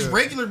feel me? Just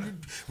regular.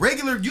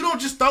 You don't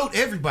just throw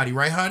everybody,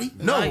 right, Hottie?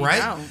 No,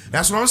 right? Don't.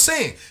 That's what I'm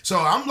saying. So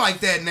I'm like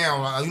that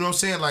now. You know what I'm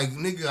saying? Like,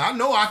 nigga, I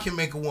know I can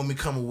make a woman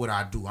come with what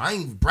I do. I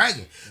ain't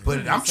bragging,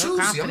 but I'm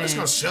choosy. Confident. I'm just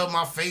gonna shove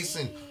my face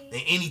in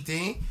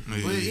anything. But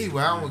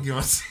anyway, I don't want to get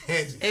on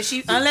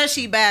stage. Unless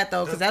she bad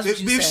though, because that's what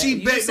you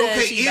said.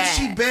 If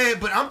she bad,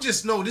 but I'm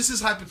just this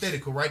is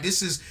hypothetical, right?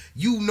 This is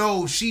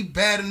she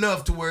bad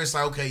enough to where it's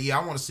like, okay, yeah,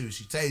 I want to see what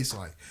she tastes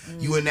like.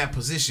 You in that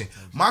position.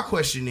 My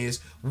question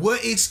is,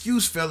 what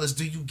excuse, fellas,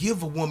 do you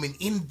give a woman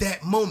in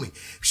that moment?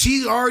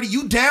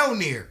 You down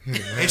there,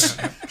 and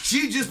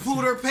she just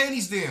pulled her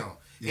panties down,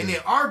 and then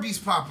Arby's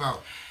pop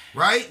out.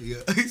 Right? Yeah.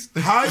 Let's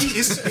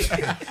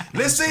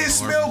say it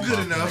smell good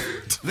enough.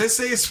 Let's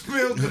say it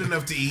smell good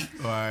enough to eat.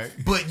 All right.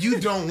 But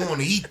you don't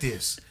want to eat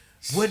this.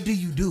 What do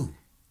you do?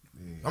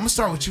 I'm gonna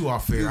start with you,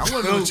 Offair. I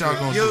want to know what y'all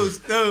gonna do.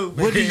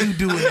 Stupid. What do you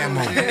do in that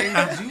moment?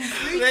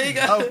 There you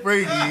go. I'm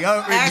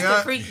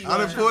freaky. I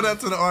done pulled up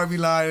to the Arby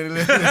line.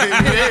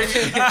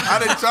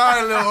 I done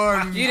tried a little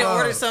Arby. You done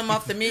order something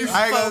off the menu.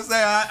 I ain't gonna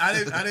say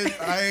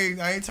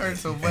I ain't turned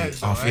so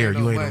much. Offair,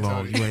 you ain't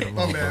alone. You ain't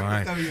alone,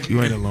 bro.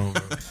 You ain't alone.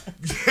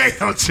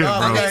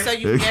 Okay, so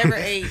you never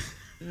ate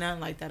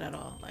Nothing like that at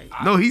all. Like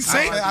No, he's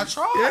saying. I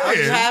tried. Yeah.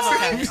 you have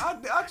okay. I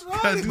tried. Do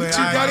but what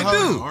you I gotta ain't-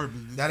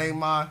 do. That ain't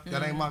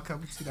my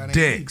cup of tea. That ain't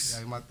Dex. me.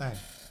 That ain't my thing.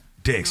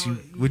 Dex,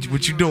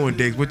 what you doing,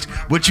 Dex?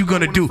 What you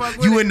gonna do?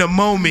 You in the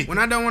moment. When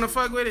I don't want to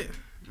fuck with it,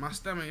 my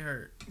stomach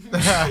hurt.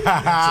 That's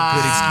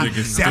a good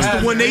excuse. That's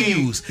the one they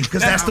use.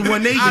 Because that's the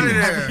one they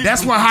use.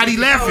 That's why Hottie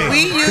laughing.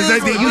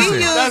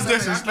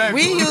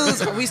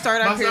 We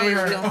start our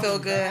period. We don't feel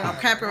good. I'm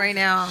cramping right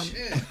now.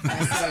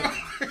 I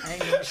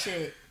ain't doing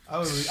shit. I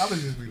would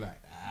just be like.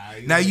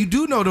 Now you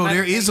do know though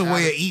there is a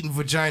way of eating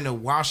vagina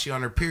while she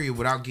on her period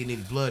without getting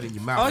any blood in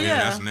your mouth. Oh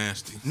yeah, That's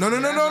nasty. No. And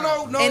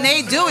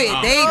they do it.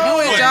 They do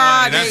it,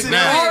 y'all. That's They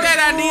nasty. Hold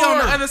that ID on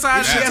the other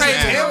side of the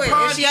table.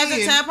 If she has a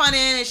tampon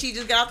in and she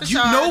just got out the You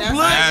shower, know that's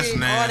blood? That's it. All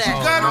nasty. You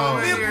that. gotta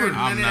remember,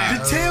 I'm not. the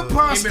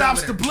tampon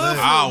stops the blood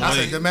I'll flow. That's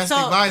a wait. domestic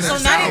So violence.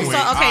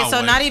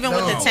 not even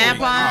with the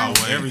tampon.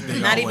 Everything.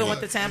 Not even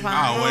with the tampon.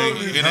 I'll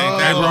wait. It ain't Hey,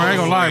 that bro, I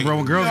ain't gonna lie, wait. bro.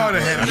 When girls,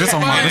 this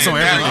on everything,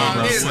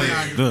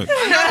 bro. Look,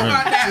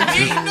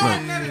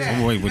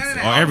 I'm wait with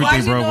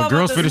everything, bro. When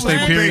girls finish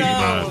their period,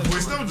 bro.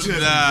 Boys, don't judge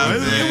me, Nah, bro.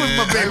 man. It was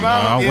my baby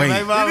I'll mama. wait. So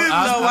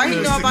why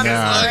you know about this?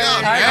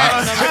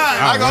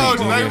 I go hold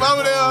you. wait, Baby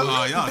mama there.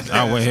 Oh, y'all. I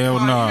wait, hell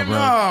nah, bro.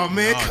 Oh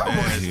man, come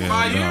on. Yeah,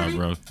 nah,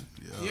 bro.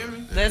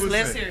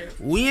 Let's hear it.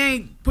 We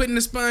ain't putting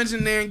the sponge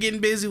in there and getting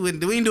busy with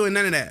it. We ain't doing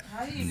none of that.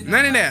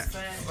 None of that.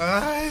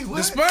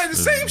 The sponge, the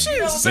same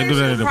shit. It's the They same do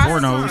that shit. in the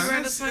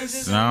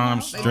pornos. Nah,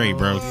 I'm straight,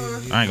 bro. I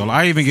ain't gonna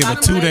lie. I even give a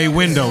 2-day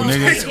window,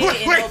 nigga.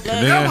 Wait,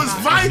 that was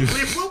violent.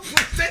 What was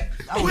that?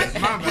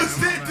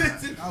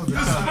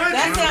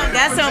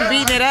 That's him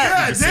beating it up.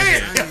 God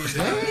damn.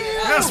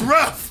 That's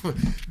rough.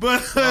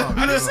 But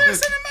I just said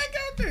send it back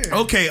out there.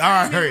 okay,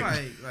 all right.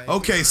 Like,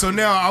 Okay, so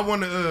now I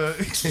want to.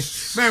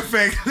 Matter of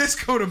fact, let's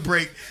go to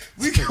break.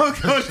 We gonna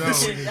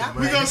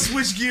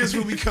switch gears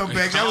when we come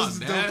back. That was a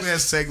dope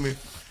ass segment.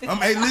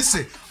 Hey,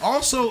 listen.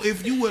 Also,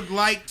 if you would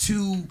like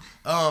to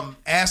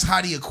ask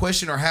Hottie a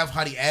question or have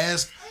Hottie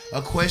ask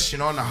a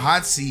question on the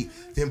hot seat,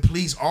 then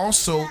please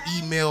also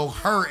email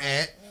her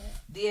at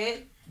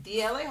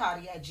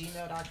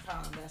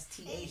DLAHottie@gmail.com. That's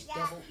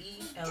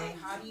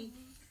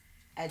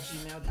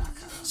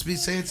THEELAHottie@gmail.com.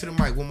 say it to the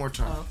mic one more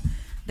time.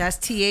 That's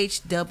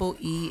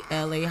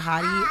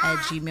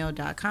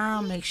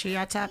THEELAHottie@gmail.com. Make sure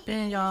y'all tap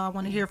in, y'all. I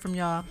want to hear from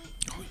y'all.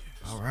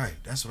 All right,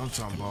 that's what I'm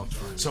talking about.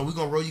 So we're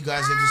gonna roll you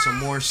guys into some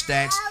more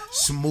stacks,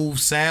 smooth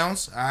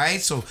sounds. All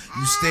right, so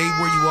you stay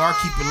where you are,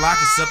 keep your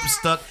lockets up and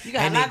stuck,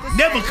 and it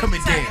never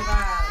coming down.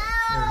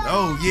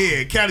 Oh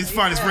yeah, Cali's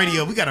finest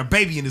radio. We got a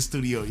baby in the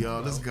studio,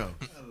 y'all. Let's go.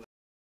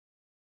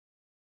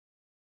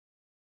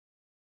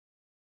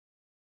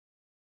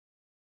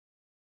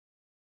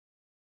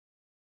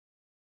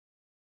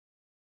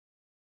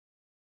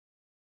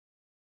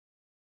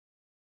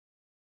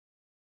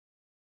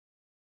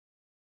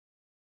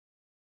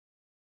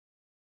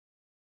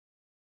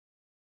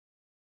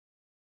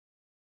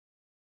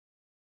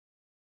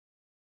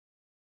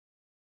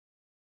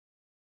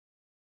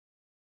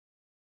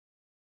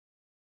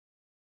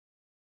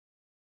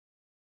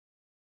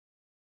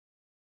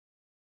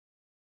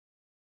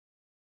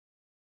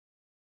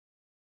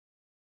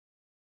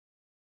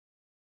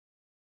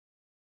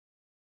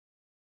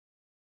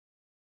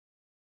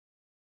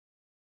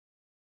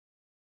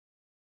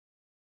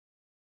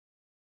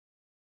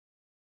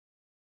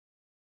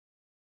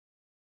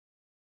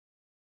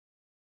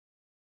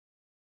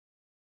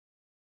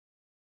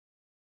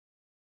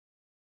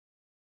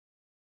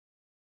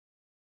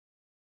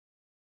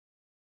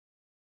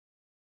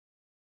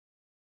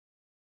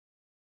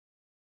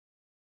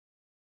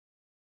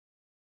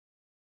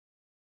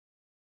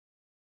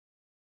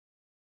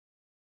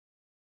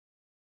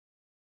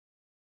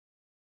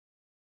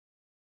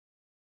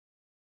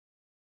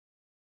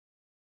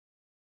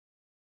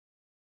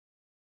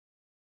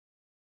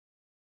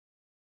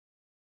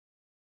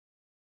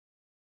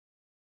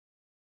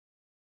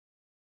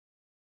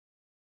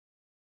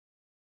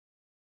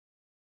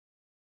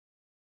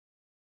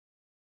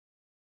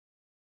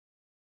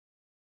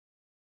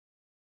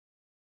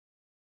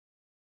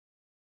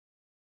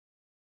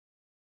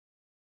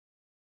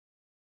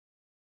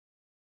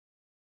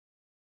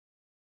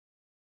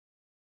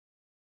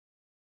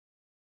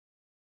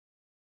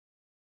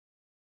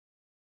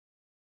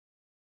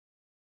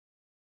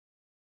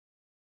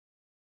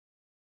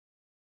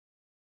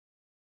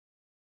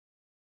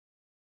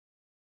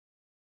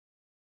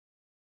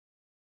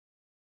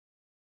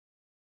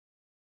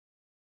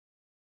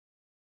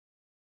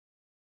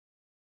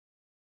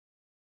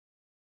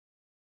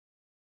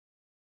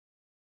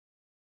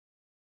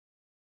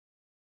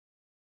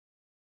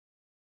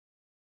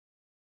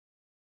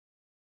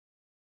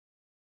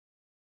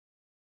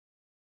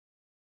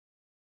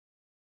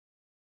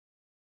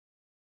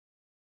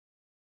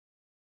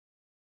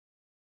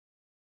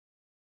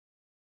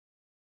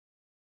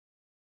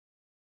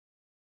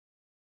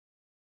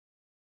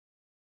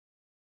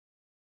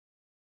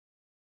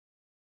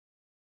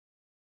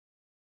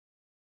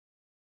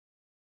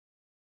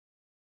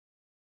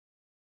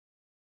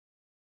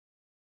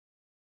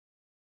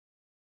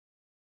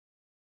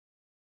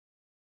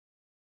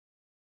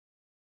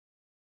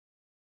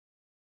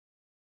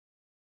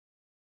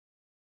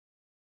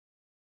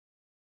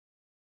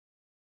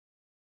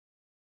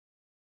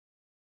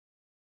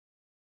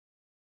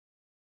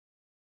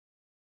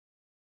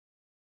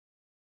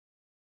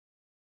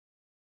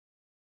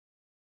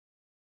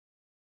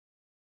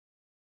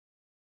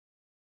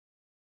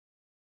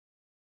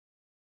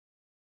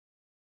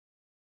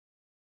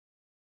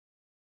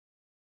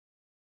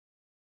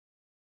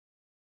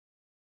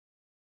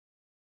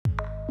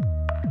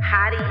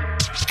 Hottie.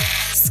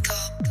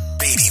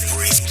 Baby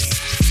Breeze.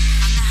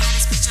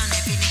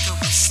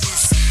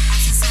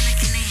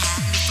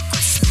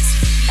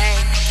 Hey,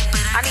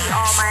 I need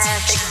all my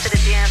ass taken to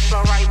the dance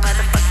floor right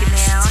motherfucking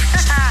now.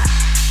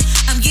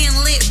 I'm getting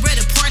lit, where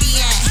the party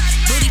at?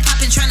 Booty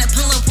poppin', tryna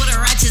pull up with a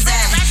righteous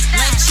at.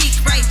 Left cheek,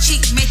 right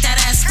cheek, make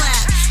that ass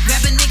clap.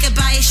 Grab a nigga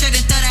by his shirt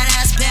and throw that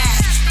ass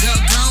back. Girl,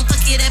 gon'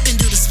 fuck it up and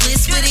do the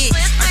splits with it.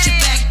 Arch your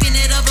back, bend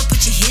it over,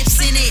 put your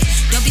hips in it.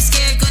 Don't be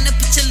scared, gonna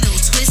put your little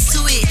twist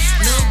to it.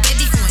 Little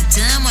baby going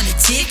dumb on the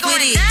tick with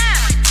it.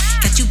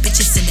 Got you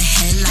bitches in the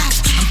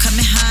headlock. I'm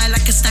coming hard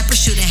like a sniper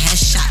shooting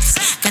headshots.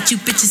 Got you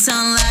bitches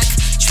on lock,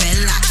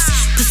 dreadlocks.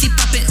 Pussy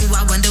poppin', ooh,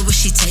 I wonder what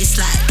she tastes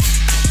like.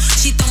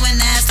 She throwing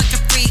ass like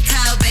a freak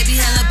hoe. Baby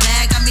hella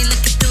bad, got me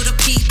looking through the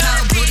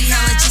peephole. Booty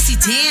hella juicy,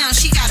 damn,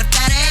 she got a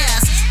fat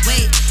ass.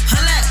 Wait,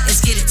 hold up, let's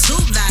get it too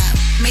loud.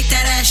 Make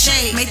that ass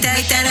shake, make that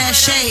ass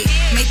shake,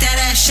 make that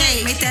ass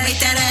shake, make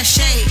that ass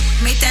shake,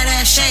 make that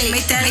ass shake,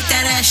 make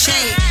that ass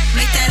shake,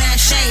 make that ass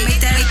shake,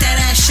 make that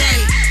ass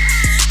shake.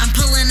 I'm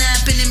pulling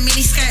up in a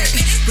mini skirt.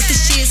 With the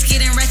shit's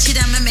getting ratchet,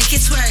 I'ma make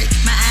it twerk.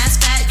 My ass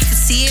fat, you can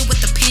see it with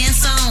the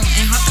pants on.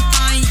 And hard to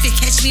find, you can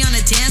catch me on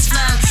the dance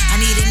floor. I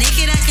need a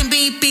nigga that can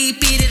beat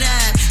it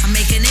up. I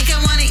make a nigga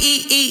wanna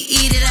eat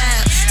it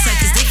up. Suck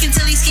his dick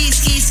until he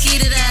skeet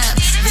it up.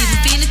 Leave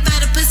him feeling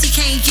for the pussy,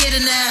 can't get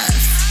enough.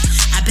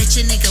 I bet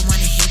your nigga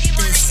wanna hit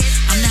this.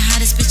 I'm the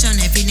hottest bitch on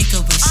every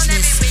nigga wish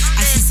list.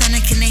 I said, Santa,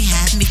 can they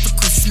have me for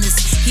Christmas?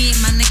 He ain't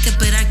my nigga,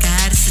 but I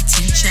got his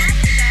attention.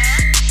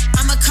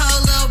 I'm a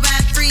cold little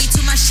rap freak,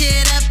 to my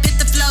shit up, hit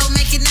the flow,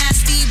 make it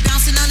nasty.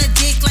 Bouncing on a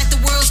dick like the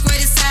world's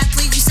greatest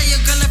athlete. You say your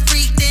girl a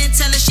freak, then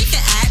tell her she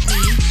can act me.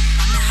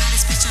 I'm the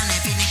hottest bitch on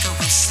every nigga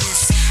wish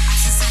list. I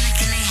said, Santa,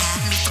 can they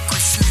have me for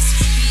Christmas?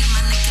 He ain't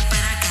my nigga,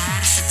 but I got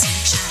his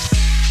attention.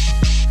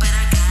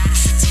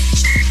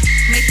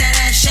 Make that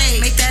ass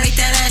shake, make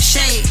that ass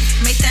shake,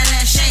 make that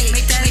ass shake,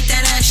 make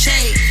that ass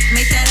shake,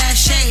 make that ass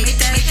shake,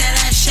 make that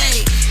ass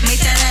shake, make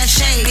that ass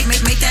shake,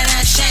 make that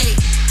ass shake.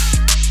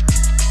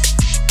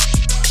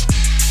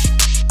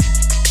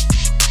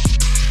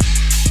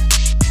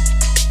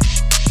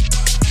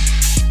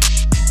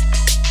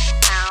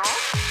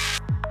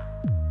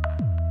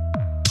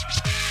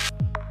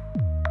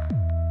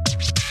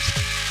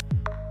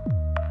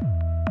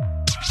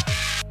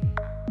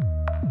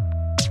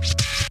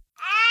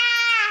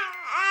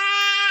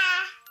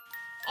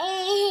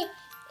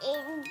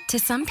 To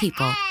some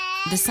people,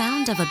 the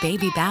sound of a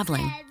baby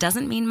babbling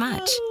doesn't mean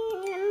much.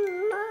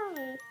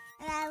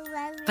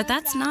 But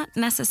that's not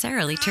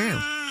necessarily true.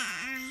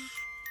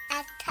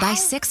 By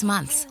 6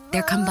 months,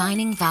 they're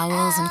combining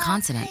vowels and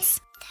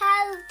consonants.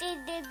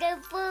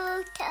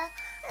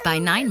 By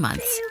 9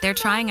 months, they're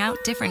trying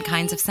out different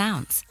kinds of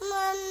sounds.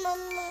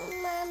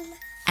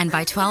 And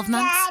by 12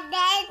 months,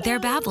 their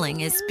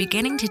babbling is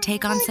beginning to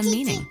take on some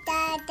meaning.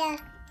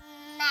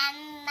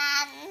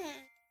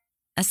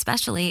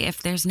 Especially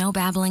if there's no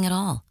babbling at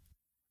all.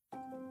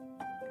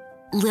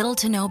 Little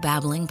to no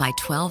babbling by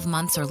 12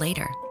 months or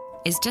later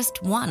is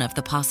just one of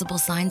the possible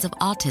signs of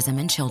autism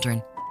in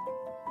children.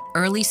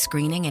 Early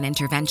screening and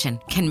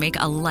intervention can make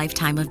a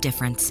lifetime of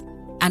difference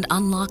and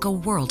unlock a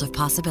world of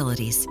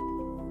possibilities.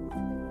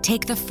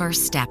 Take the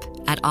first step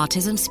at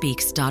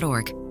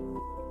autismspeaks.org.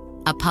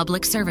 A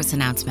public service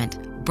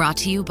announcement brought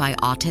to you by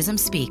Autism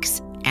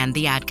Speaks and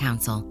the Ad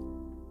Council.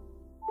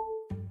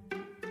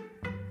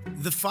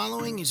 The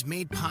following is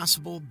made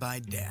possible by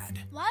Dad.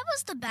 Why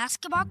was the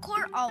basketball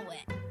court all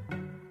wet?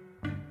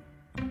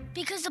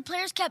 Because the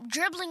players kept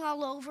dribbling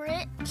all over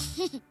it.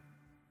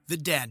 The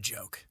dad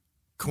joke.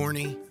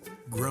 Corny,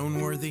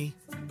 grown-worthy,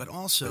 but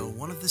also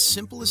one of the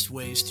simplest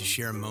ways to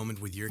share a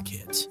moment with your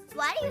kids.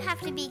 Why do you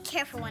have to be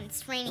careful when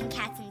it's raining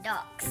cats and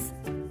dogs?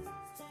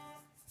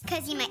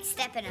 Because you might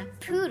step in a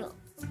poodle.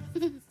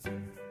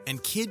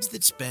 And kids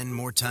that spend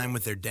more time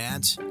with their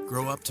dads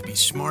grow up to be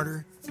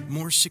smarter,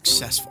 more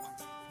successful.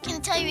 Can I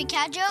tell you a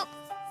cat joke?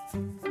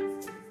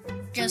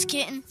 Just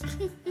kidding.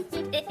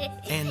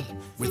 And,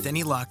 with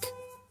any luck,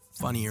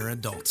 funnier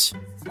adults.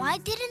 Why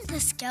didn't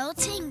the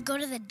skeleton go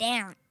to the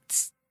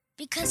dance?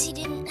 Because he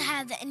didn't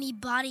have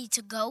anybody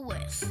to go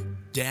with.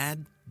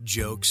 Dad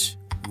jokes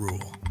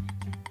rule.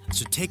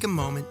 So take a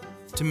moment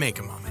to make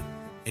a moment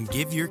and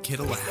give your kid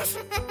a laugh.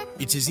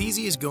 It's as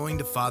easy as going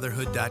to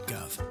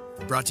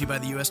fatherhood.gov. Brought to you by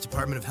the U.S.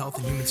 Department of Health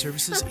and Human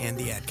Services and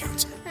the Ad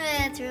Council.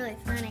 That's really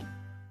funny.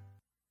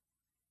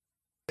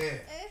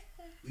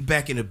 We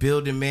back in the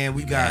building, man.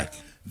 We got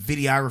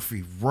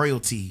videography,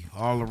 royalty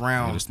all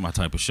around. Yeah, this is my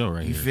type of show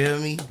right you here. You feel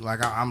me? Like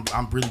I'm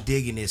really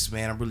digging this,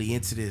 man. I'm really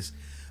into this.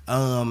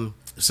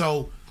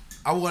 So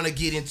I want to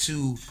get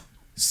into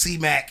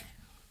C-Mac.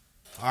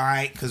 All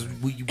right, because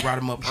you brought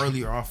him up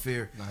earlier off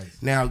air.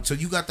 Nice. Now, so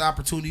you got the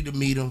opportunity to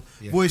meet him.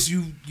 Yeah. Voice,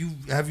 you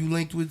have you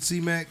linked with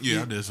C-Mac?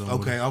 Yeah, I did something.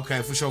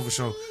 Okay, for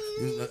sure.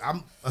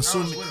 I'm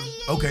assuming.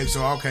 Okay,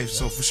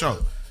 so for sure.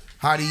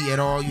 Hottie at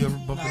all? You ever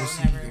bump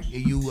into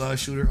you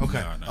shooter?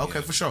 Okay, no,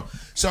 okay, for sure.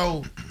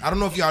 So I don't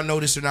know if y'all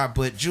know this or not,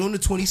 but June the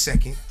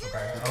 22nd.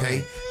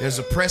 Okay, there's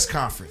a press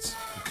conference.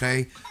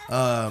 Okay,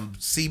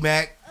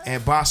 C-Mac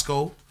and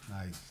Bosco.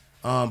 Nice.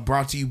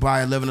 Brought to you by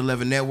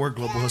 1111 Network,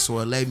 Global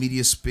Hustle LA,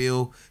 Media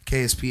Spill,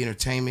 KSP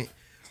Entertainment.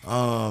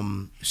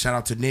 Shout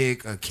out to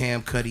Nick,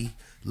 Cam, Cuddy,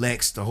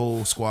 Lex, the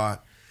whole squad.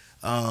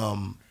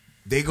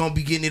 They gonna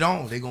be getting it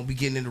on. They gonna be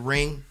getting in the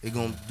ring. They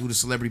gonna do the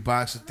celebrity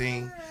boxing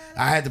thing.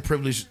 I had the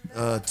privilege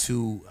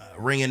to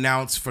ring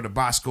announce for the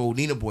Bosco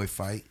Nina Boy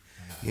fight.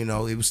 You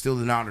know, it was still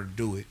an honor to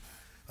do it.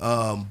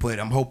 But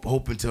I'm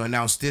hoping to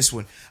announce this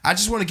one. I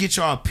just want to get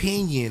your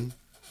opinion.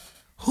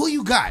 Who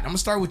you got? I'm gonna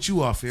start with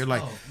you off here.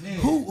 Like,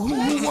 who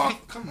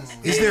walk? Come on.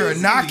 Is there a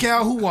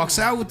knockout? Who walks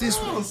out with this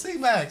one?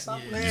 C-Max.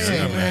 Stop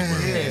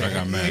playing. I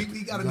got Mac.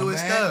 He gotta do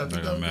his stuff.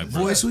 I got Mac.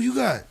 Voice, who you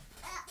got?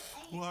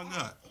 Who I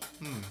got?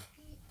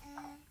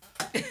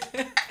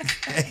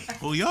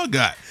 Who y'all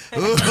got?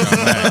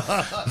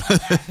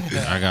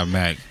 I got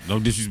Mac. No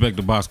disrespect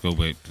to Bosco,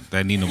 but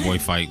that Nina Boy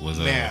fight was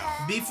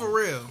Be for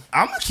real.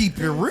 I'm gonna keep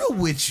it real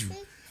with you.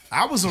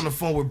 I was on the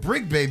phone with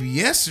Brick Baby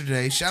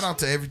yesterday. Shout out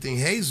to Everything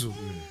Hazel,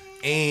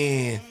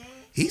 and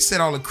he said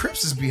all the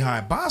Crips is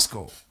behind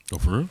Bosco. Oh,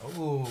 for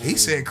real? He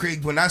said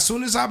Craig. When as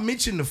soon as I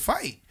mentioned the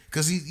fight,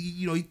 because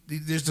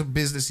there's a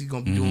business he's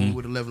gonna be doing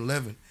with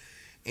 1111.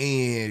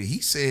 And he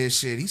said,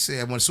 shit, as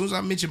soon as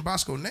I mentioned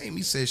Bosco's name,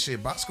 he said,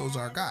 shit, Bosco's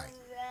our guy.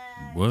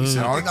 What? He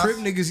said, all the Crip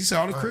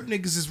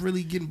niggas is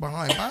really getting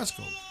behind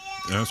Bosco.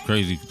 That's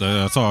crazy.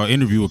 I saw an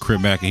interview with Crip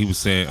Mac, and he was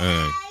saying,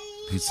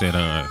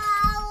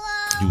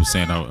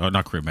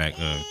 not Crip Mac,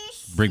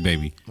 Brick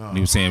Baby. And he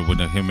was saying when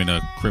him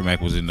and Crip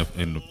Mac was in the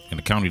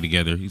county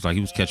together, he's like,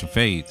 he was catching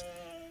fades.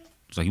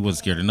 It's like he wasn't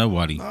scared of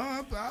nobody.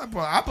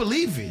 I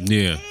believe it.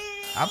 Yeah.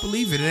 I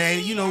believe it.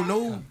 And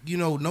no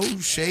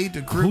shade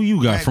to Crip. Who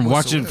you got from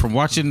whatsoever.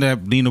 watching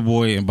that Nina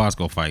Boy and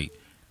Bosco fight?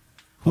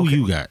 Who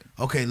you got?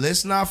 Okay,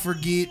 let's not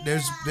forget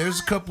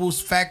there's a couple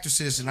factors,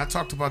 sis, and I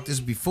talked about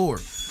this before.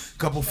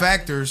 Couple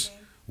factors.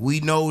 We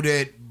know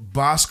that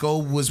Bosco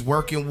was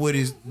working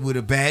with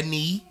a bad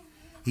knee.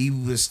 He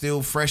was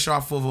still fresh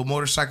off of a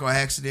motorcycle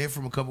accident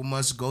from a couple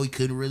months ago. He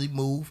couldn't really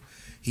move.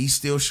 He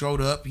still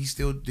showed up. He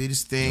still did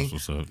his thing.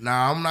 That's what's up.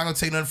 Now, I'm not going to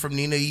take nothing from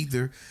Nina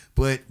either.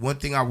 But one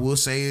thing I will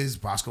say is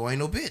Bosco ain't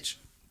no bitch.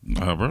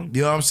 Bro.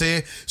 You know what I'm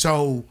saying?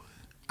 So,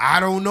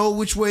 I don't know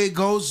which way it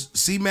goes.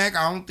 C-Mac,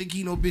 I don't think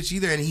he no bitch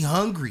either. And he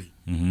hungry.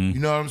 Mm-hmm. You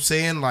know what I'm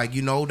saying? Like,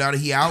 now that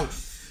he out.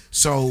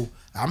 So,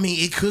 I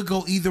mean, it could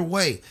go either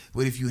way.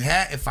 But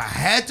if I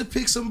had to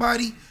pick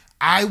somebody,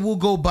 I will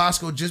go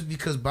Bosco just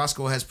because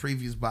Bosco has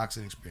previous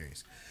boxing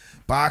experience.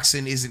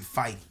 Boxing isn't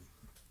fighting.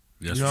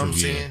 That's you know true, what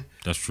I'm saying?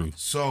 That's true.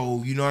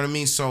 So, you know what I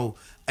mean? So,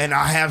 and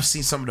I have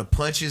seen some of the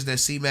punches that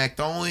C-Mac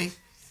throwing,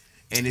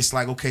 and it's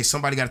like, okay,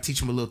 somebody got to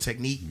teach him a little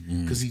technique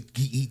because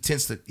he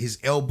tends to, his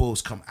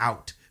elbows come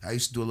out. I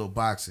used to do a little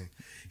boxing.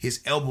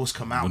 His elbows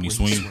come out when he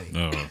swing.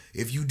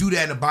 If you do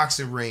that in a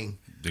boxing ring,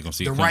 they're gonna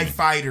see the right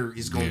fighter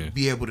is going to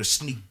be able to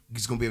sneak.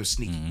 He's going to be able to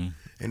sneak.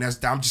 And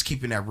I'm just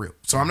keeping that real.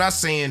 So I'm not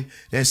saying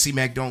that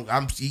C-Mac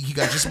he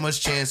got just as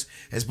much chance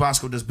as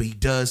Bosco does, but he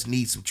does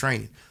need some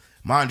training.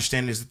 My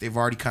understanding is that they've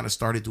already kind of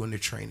started doing their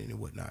training and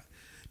whatnot.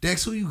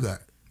 Dex, who you got?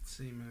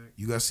 C-Mac.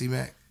 You got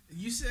C-Mac?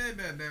 You said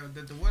that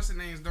the what's the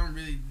names don't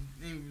really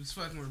was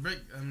fucking with Rick.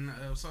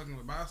 Was fucking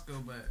with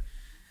Bosco, but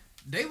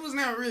they was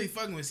not really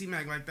fucking with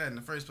C-Mac like that in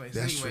the first place.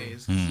 That's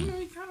anyways, true.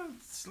 He kind of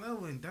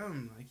slow and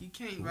dumb. Like you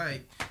can't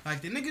like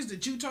the niggas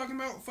that you talking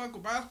about fuck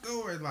with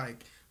Bosco or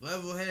like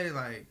level headed.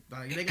 Like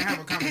they can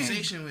have a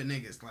conversation with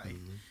niggas like.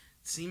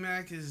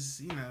 C-Mac is,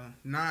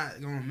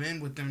 not gonna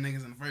mend with them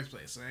niggas in the first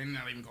place, so they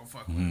not even gonna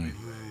fuck with them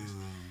anyways.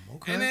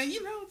 Okay. And then,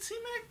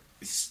 C-Mac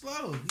is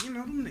slow.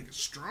 Them niggas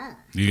strong.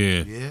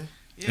 Yeah.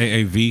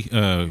 Hey,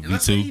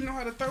 V2. You know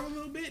how to throw a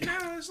little bit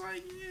now. It's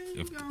like,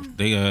 if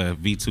they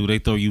V2, they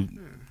throw you.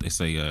 They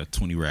say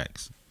 20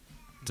 racks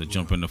to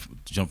jump in the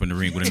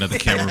ring with another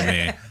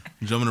cameraman.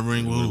 Jump in the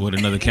ring with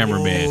another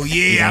cameraman. Oh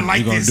yeah, I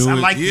like this. I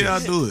like this.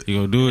 I'll do it. You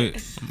gonna do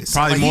it?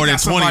 Probably more than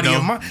 20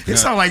 though. It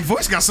sounds like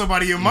Voice got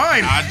somebody in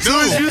mind. I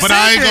do, but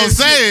I ain't gonna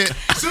say it.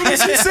 As soon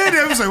as you said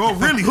that, I was like, "Oh,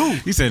 really? Who?"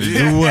 He said,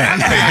 "Do what?"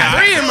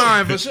 I in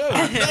mind for sure.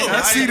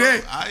 I see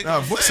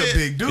that. Voice a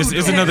big dude.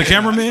 It's another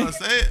cameraman.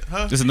 Say it,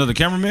 huh? Just another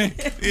cameraman.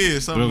 Yeah,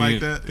 something like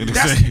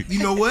that. You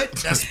know what?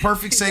 That's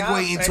perfect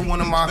segue into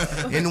one of my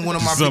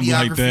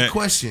videography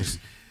questions.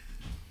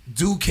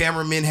 Do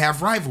cameramen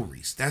have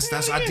rivalries? I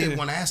did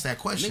want to ask that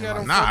question.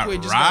 Not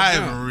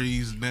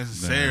rivalries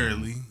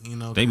necessarily.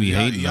 They be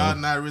hating. Y'all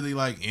not really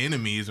like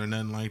enemies or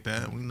nothing like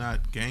that. We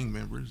not gang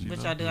members.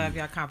 But y'all do have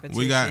y'all competition.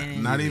 We got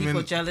not even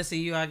people jealous of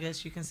you. I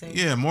guess you can say.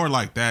 Yeah, more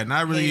like that.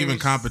 Not really even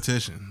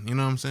competition. You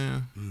know what I'm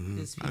saying?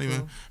 Not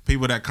even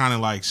people that kind of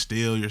like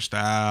steal your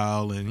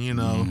style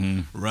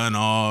and run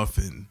off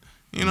and.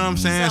 You know what I'm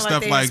saying?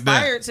 Stuff like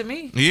that. Inspired to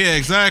me. Yeah,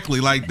 exactly.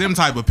 Like them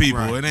type of people.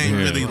 Right. It ain't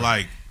really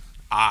like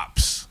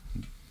ops.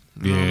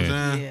 You know what I'm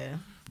saying? Yeah.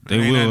 They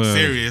ain't will. Nothing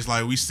serious.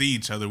 Like we see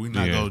each other. We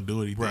not gonna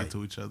do anything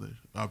to each other.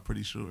 I'm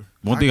pretty sure.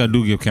 One thing I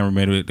do give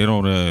cameramen,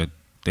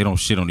 they don't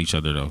shit on each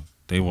other though.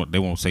 They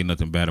won't say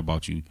nothing bad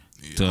about you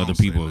to other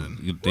people.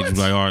 They just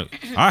like, all right,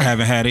 I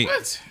haven't had it.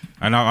 What?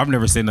 And I've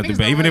never said nothing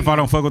bad. Even if I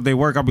don't fuck with their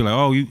work, I'll be like,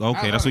 oh, you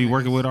okay? That's what you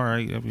working with? All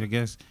right, I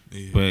guess.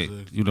 Yeah, but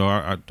exactly. You know,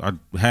 I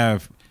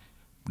have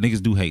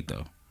niggas do hate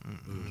though.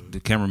 The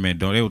cameraman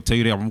don't. They will tell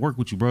you that I'm work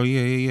with you, bro.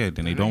 Yeah.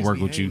 Then they don't work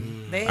with you.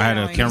 I had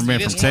a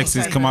cameraman from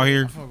Texas come out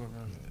here,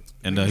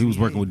 and he was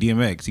working with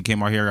DMX. He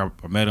came out here.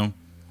 I met him,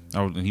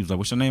 and he was like,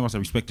 "What's your name?" I said,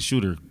 "Respect the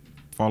Shooter.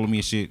 Follow me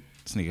and shit."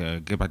 This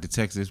nigga get back to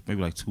Texas,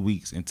 maybe like 2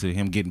 weeks into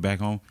him getting back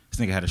home. This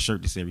nigga had a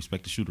shirt that said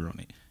 "Respect the Shooter" on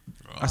it.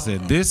 I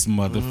said, "This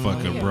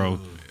motherfucker, bro."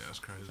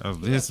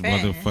 This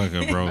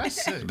motherfucker,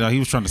 bro. He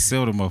was trying to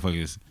sell the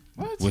motherfuckers.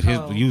 With his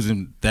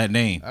using that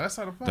name.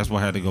 That's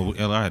why I had to go.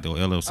 I had to go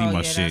LLC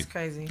my shit. That's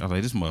crazy. I was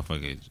like, this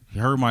motherfucker. He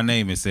heard my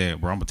name and said,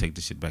 "Bro, I'm gonna take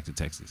this shit back to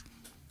Texas,"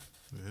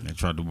 and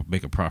tried to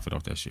make a profit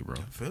off that shit, bro.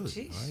 I feel it.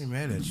 I ain't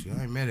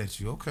mad at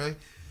you. Okay.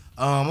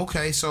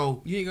 Okay.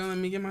 So you ain't gonna let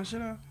me get my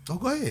shit off? Oh,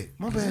 go ahead.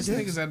 My bad. There's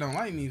niggas that don't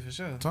like me for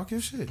sure. Talk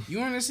your shit. You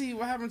want to see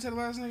what happened to the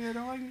last nigga that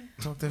don't like me?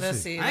 Talk that Let's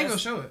shit. see. I ain't gonna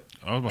show it.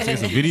 I was about to say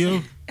it's a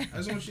video. I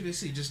just want you to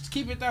see. Just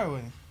keep it that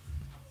way.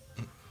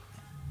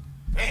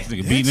 This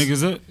nigga beat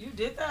niggas up. You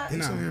did that?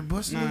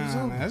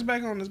 Nah. That's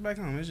back home. That's back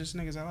home. It's just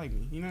niggas that like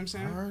me. You know what I'm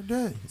saying? I heard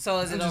that. So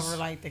is it over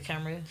like the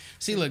camera?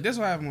 See, look, this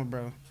what happened with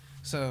bro.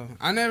 So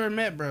I never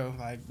met bro.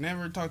 Like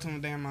never talked to him a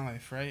day in my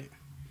life, right?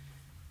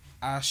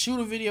 I shoot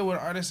a video with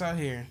an artist out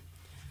here.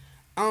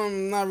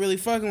 I'm not really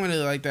fucking with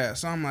it like that.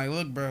 So I'm like,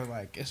 look, bro,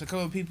 like it's a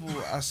couple of people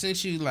I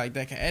sent you like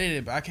that can edit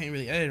it, but I can't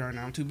really edit it right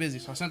now. I'm too busy.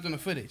 So I sent them the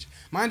footage.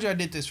 Mind you, I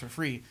did this for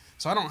free.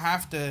 So I don't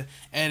have to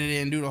edit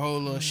it and do the whole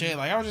little shit.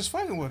 Like I was just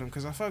fucking with him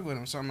because I fuck with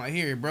him. So I'm like,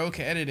 here, bro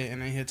can edit it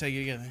and then he'll take it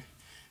together.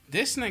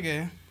 This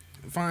nigga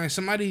finds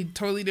somebody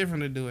totally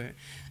different to do it.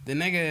 The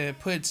nigga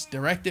puts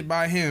directed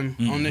by him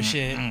on the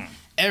shit.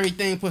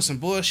 Everything, put some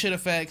bullshit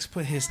effects,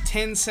 put his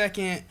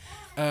 10-second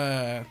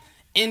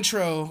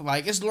intro,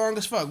 like it's long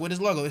as fuck with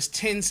his logo. It's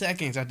 10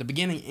 seconds at the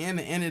beginning and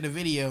the end of the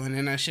video, and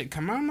then that shit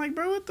come out. I'm like,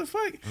 bro, what the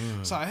fuck?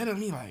 So I hit him,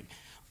 he like,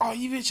 oh,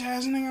 you bitch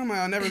ass nigga. I'm like,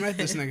 I never met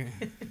this nigga.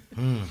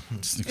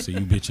 This nigga say you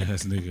bitch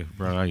ass nigga,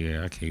 bro.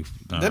 Yeah, I can't.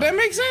 Nah. Did that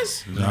make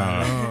sense?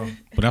 Nah.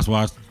 But that's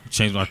why I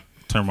changed my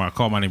term. I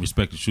call my name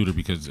Respect the Shooter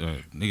because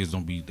niggas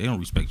don't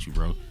respect you,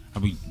 bro.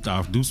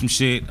 I'll do some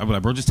shit. I'll be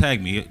like, bro, just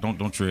tag me.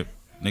 Don't trip.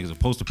 Niggas will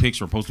post a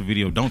picture or post a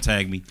video. Don't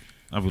tag me.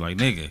 I'll be like,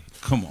 nigga,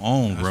 come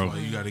on, bro. That's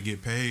why you got to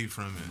get paid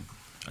from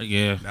it.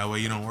 Yeah. That way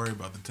you don't worry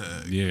about the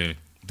tag. Yeah.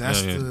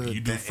 That's you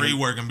do free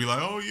work and be like,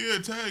 oh yeah,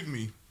 tag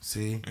me.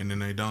 See, and then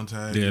they don't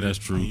tag you. Yeah, that's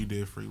true. You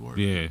did free work.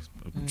 Yeah,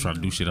 try to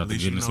do shit out the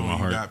goodness of my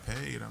heart. You got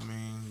paid. I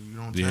mean, you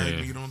don't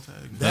tag me, you don't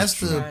tag me. That's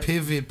the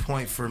pivot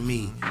point for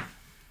me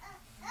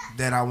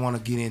that I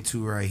want to get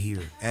into right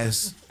here.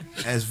 As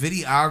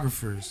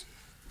videographers,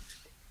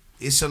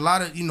 it's a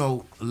lot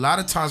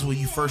of times when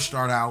you first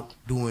start out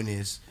doing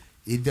this,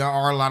 there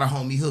are a lot of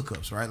homie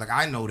hookups, right? Like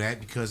I know that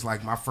because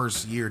like my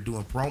first year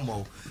doing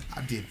promo,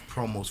 I did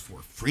promos for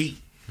free.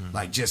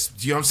 Like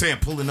just, you know what I'm saying,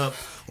 pulling up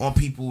on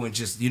people and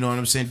just, you know what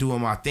I'm saying,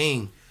 doing my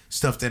thing,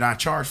 stuff that I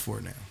charge for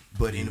now.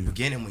 But in the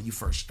beginning, when you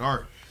first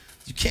start,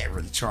 you can't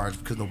really charge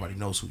because nobody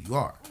knows who you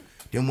are.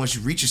 Then once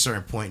you reach a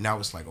certain point, now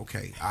it's like,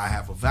 okay, I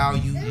have a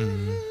value.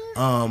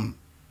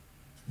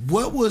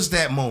 What was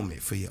that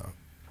moment for y'all?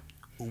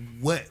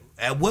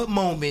 At what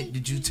moment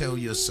did you tell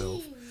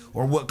yourself,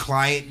 or what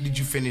client did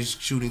you finish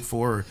shooting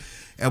for? Or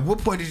at what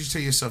point did you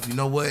tell yourself, you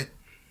know what?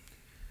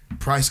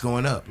 Price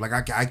going up. Like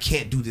I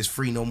can't do this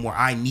free no more.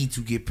 I need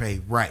to get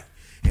paid right.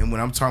 And when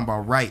I'm talking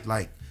about right,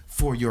 like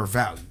for your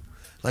value.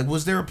 Like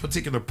was there a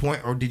particular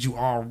point, or did you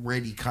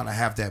already kind of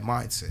have that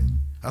mindset?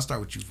 I'll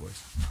start with you,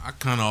 Voice. I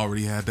kind of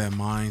already had that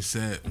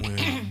mindset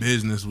when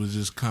business was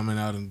just coming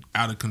out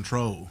of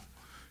control.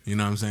 You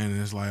know what I'm saying? And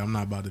it's like I'm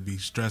not about to be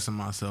stressing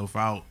myself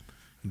out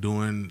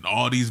doing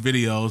all these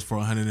videos for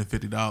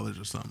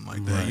 $150 or something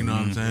like that. Right. You know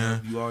what I'm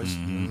saying? You always,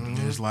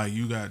 it's like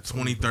you got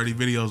 20, 30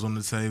 videos on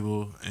the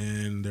table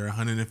and they're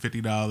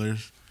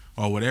 $150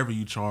 or whatever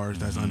you charge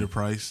that's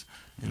underpriced.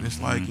 And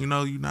it's like, you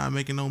know, you're not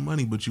making no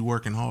money, but you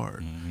working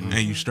hard and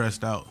you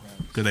stressed out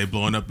because they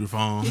blowing up your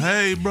phone.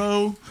 Hey,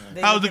 bro,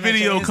 how's the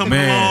video coming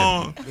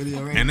along?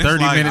 And it's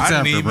 30 like, minutes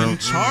I didn't after, even bro.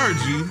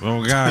 charge you.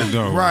 Oh, God,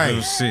 though.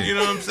 Right. Shit. You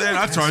know what I'm saying?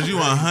 I charge you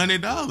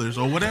 $100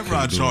 or whatever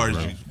I charge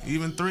you.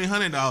 Even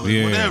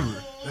 $300,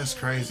 whatever. That's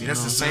crazy.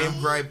 That's the same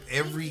gripe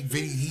every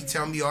video. He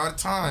tell me all the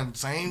time.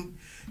 Same.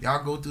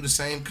 Y'all go through the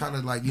same kind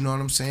of like, you know what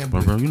I'm saying?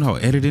 Bro, you know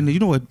editing. You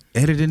know what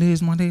editing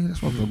is, my nigga?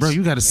 That's what, bro.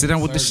 You got to sit down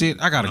with the shit.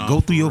 I got to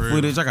go through your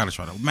footage. I got to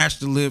try to match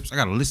the lips. I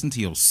got to listen to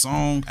your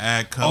song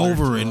add color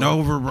over and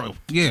over, bro.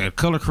 Yeah,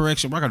 color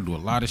correction. Bro, I got to do a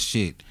lot of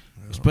shit.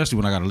 Especially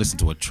when I gotta listen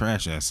to a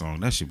trash ass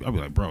song. That shit, I'll be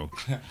like, bro.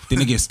 Then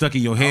it gets stuck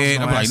in your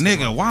head. I'm like,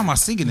 nigga, why am I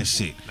singing this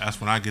shit?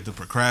 That's when I get to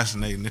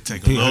procrastinating. It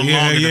take a little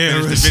longer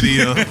to finish the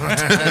video.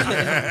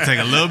 Take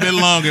a little bit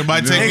longer. It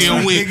might take me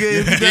a week.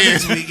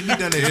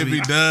 It'll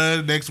be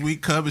done next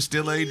week. Cover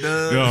still ain't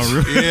done. Yo,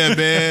 really? Yeah,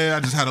 man.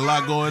 I just had a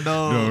lot going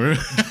on. Yo,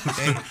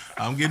 really?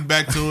 I'm getting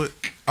back to it.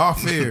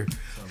 Offair.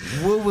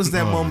 What was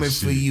that moment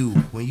for you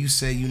when you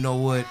say, you know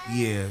what?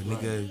 Yeah,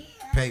 nigga,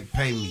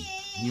 pay me.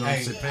 You know what I'm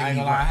Hey, saying? I ain't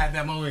gonna lie, I had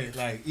that moment.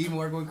 Like, even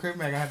working with Crip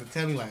Mac, I had to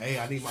tell me, like, hey,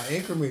 I need my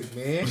increments,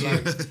 man.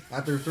 Like,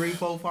 after 3,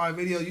 4, 5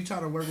 videos, you try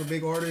to work with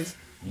big artists.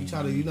 You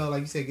try to, you know,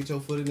 like you said, get your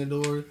foot in the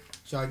door.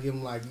 Try to give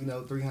them, like, you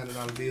know,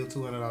 $300 deals,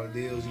 $200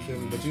 deals. You feel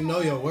me? But you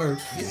know your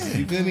worth. Yeah.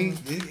 You feel me?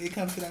 It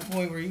comes to that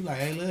point where you like,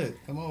 hey, look,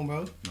 come on,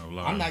 bro. No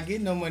I'm not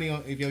getting no money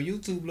on. If your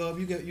YouTube blow up,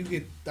 you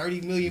get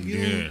 30 million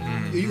views.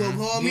 Yeah. You gonna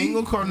call me? You ain't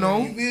gonna call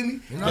no. You feel me?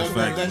 That's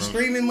facts, That bro.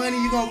 streaming money,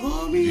 you gonna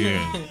call me?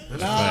 Yeah.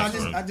 That's Nah, facts,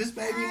 bro. I just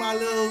paid me my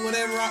little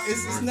whatever.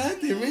 It's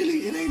nothing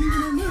really. It ain't even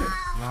no money.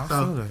 I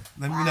So feel that.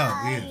 let me know.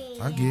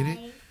 Yeah, I get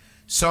it.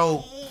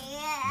 So,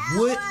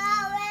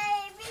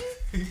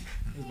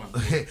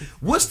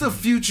 what's the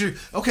future?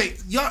 Okay,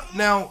 y'all.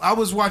 Now I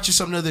was watching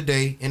something the other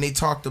day, and they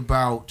talked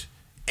about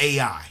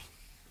AI.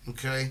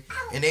 Okay,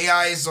 and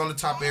AI is on the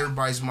top of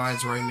everybody's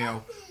minds right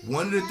now.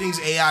 One of the things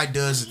AI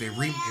does is it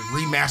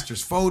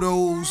remasters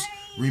photos,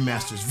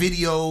 remasters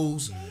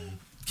videos,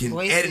 can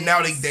edit.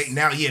 Now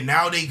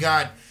they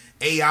got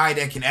AI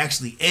that can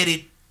actually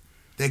edit.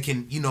 That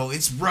can, you know,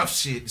 it's rough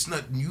shit. It's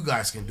nothing you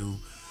guys can do.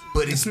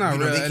 But It's not you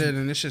know, real they can-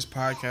 editing. It's just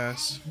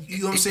podcasts. You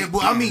know what I'm saying?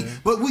 But I mean,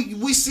 but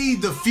we see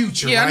the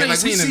future, Yeah, I know right? you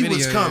Like we seen the see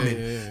what's video, coming.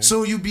 yeah.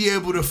 So you'll be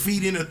able to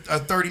feed in a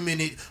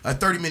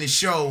 30-minute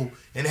show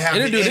and have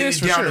It'll it do edited this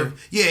for down sure.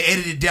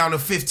 edited down to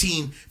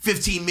 15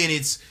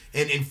 minutes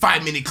and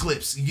 5-minute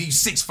clips. You give you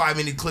 6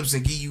 5-minute clips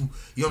and give you know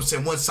what I'm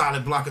saying, one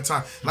solid block of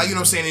time. Like, you know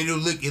what I'm saying, and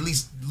it'll at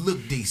least look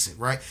decent,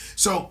 right?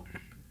 So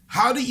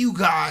how do you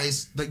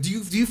guys like? Do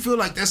you feel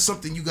like that's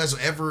something you guys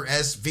will ever,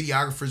 as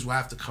videographers, will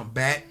have to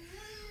combat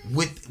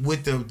with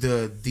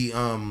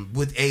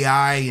with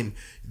AI and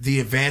the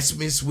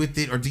advancements with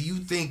it, or do you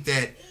think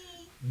that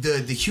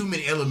the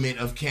human element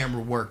of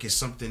camera work is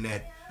something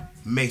that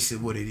makes it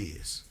what it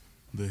is?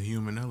 The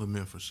human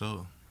element for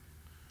sure.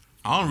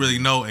 I don't really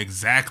know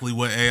exactly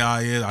what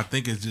AI is. I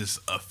think it's just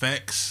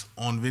effects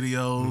on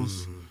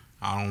videos.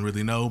 I don't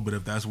really know, but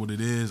if that's what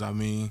it is, I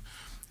mean,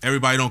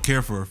 everybody don't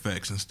care for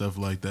effects and stuff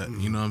like that.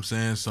 You know what I'm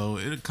saying? So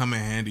it'll come in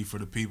handy for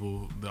the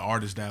people, the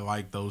artists that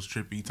like those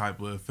trippy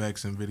type of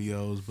effects and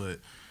videos. But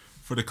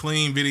for the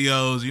clean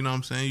videos, you know what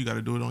I'm saying, you got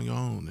to do it on your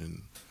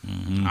own.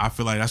 And I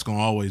feel like that's going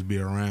to always be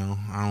around.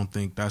 I don't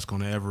think that's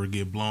going to ever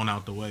get blown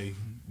out the way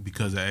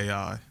because of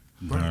AI.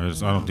 No, I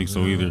don't think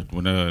so either.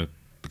 When the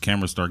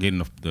cameras start getting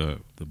the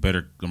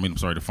better,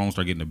 the phones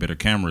start getting the better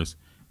cameras,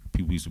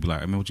 people used to be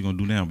like, I mean, what you gonna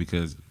do now?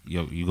 Because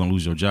you're gonna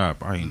lose your job.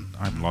 I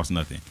ain't lost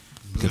nothing.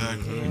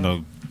 Exactly. You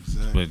know,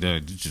 but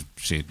just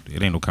shit,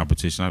 it ain't no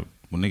competition.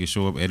 When niggas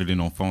show up editing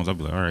on phones, I'll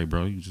be like, all right,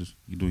 bro, you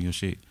doing your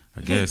shit.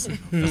 I guess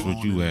that's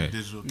what you at.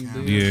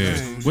 Yeah.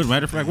 What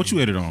matter of fact, what you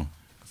edit on?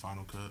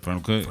 Final Cut.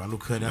 Final Cut. Final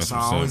Cut. That's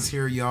all I always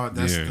hear, y'all.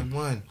 That's the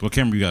one. What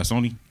camera you got?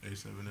 Sony.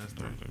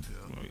 A7S3.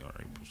 All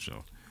right, for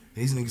sure.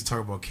 These niggas talk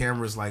about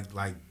cameras like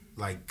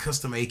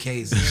custom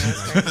AKs and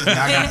shit. Like,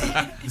 I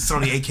got the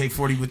Sony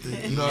AK-40 with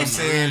the, you know what I'm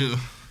saying,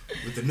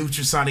 with the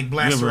Nutrasonic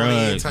blaster on the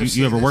end type shit.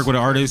 You ever work with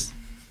an artist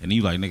and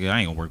you like, nigga, I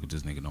ain't gonna work with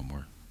this nigga no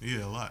more?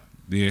 Yeah, a lot.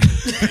 Yeah.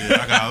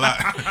 I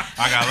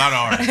got a lot of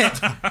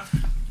artists.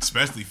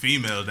 Especially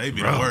females, they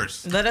be the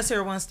worst. Let us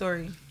hear one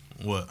story.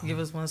 What? Give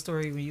us one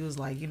story when you was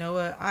like, you know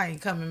what, I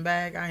ain't coming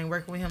back. I ain't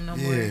working with him no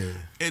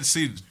more.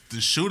 See,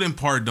 the shooting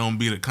part don't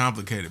be the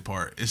complicated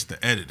part. It's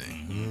the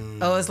editing.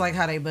 Oh, it's like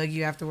how they bug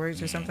you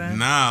afterwards or something?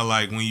 Nah,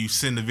 like when you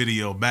send the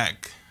video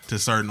back to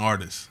certain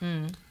artists.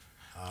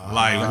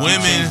 Like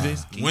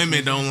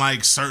women don't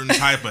like certain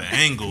type of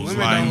angles.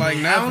 Women like don't like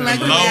nothing. Like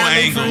low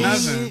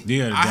angles.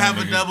 Yeah, I have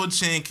a double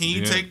chin. Can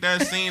you take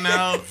that scene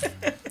out?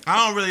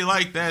 I don't really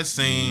like that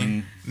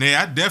scene.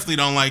 Yeah, I definitely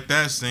don't like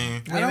that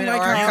scene. I don't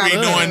like how you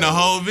be doing the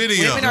whole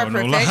video. Women are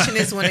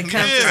perfectionists when it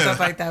comes to stuff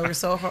like that. We're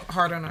so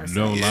hard on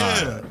ourselves. No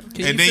lie.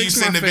 And then you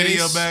send the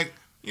video back.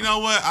 You know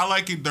what? I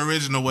like it the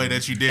original way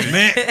that you did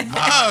it.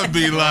 I'd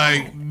be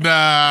like,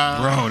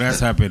 nah. Bro, that's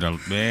happened,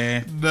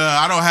 man. Nah,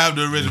 I don't have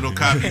the original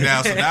copy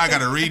now, so now I got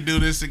to redo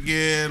this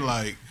again.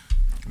 Like,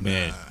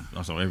 man,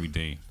 also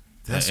everything.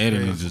 That's that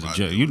editing is just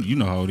you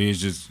know how it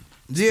is. Just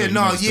I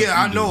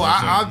know.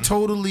 I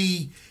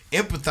totally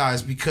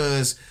empathize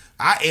because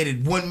I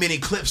edit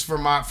 1-minute clips for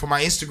my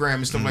Instagram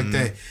and stuff like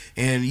that,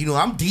 and you know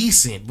I'm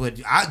decent, but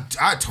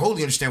I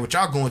totally understand what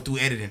y'all going through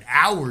editing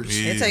hours.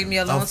 It take me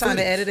a long time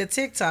to edit a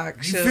TikTok.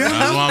 You feel me?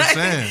 That's what I'm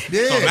saying.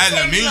 Yeah. So imagine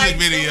a music like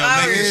video, 2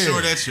 hours. making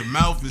sure that your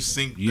mouth is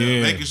synced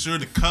up, making sure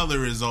the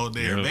color is all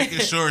there, making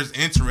sure it's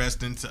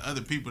interesting to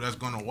other people that's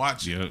going to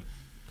watch it.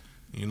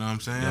 You know what I'm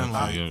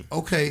saying?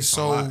 Okay,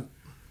 so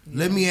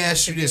let me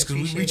ask you this,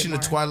 because we're reaching the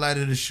twilight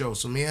of the show.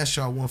 So let me ask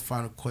y'all one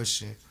final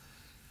question.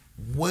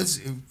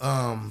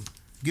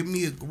 Give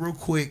me a real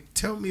quick,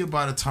 tell me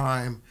about a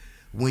time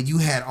when you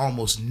had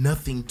almost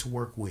nothing to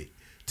work with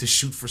to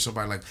shoot for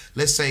somebody. Like,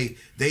 let's say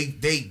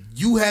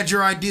you had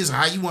your ideas on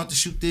how you want to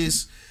shoot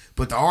this,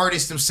 but the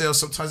artists themselves,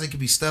 sometimes they can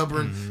be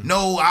stubborn.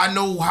 No, I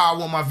know how I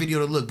want my video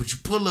to look, but you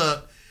pull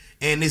up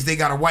and they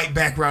got a white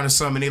background or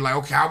something, and they like,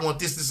 okay, I want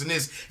this, and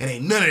this, and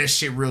ain't none of that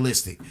shit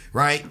realistic,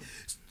 right?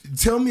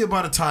 Tell me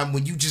about a time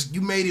when you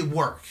made it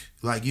work.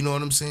 Like, you know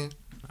what I'm saying?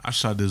 I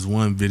shot this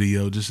one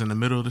video just in the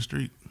middle of the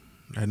street.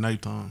 at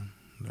nighttime.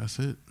 That's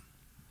it.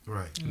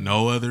 Right.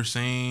 No other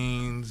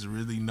scenes,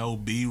 really no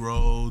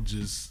B-roll,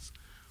 just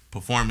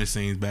performance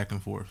scenes back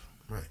and forth.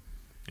 Right.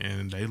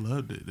 And they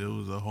loved it. It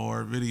was a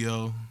hard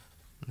video,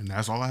 and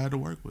that's all I had to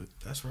work with.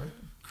 That's right.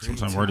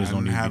 Sometimes artists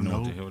don't even know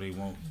what the hell they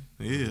want.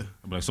 Yeah.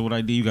 I'm like, so what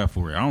idea you got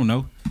for it? I don't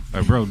know.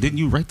 Like, bro, didn't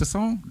you write the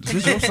song? This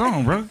is your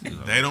song, bro.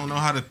 They don't know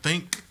how to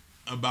think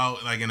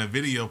about, like, in a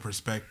video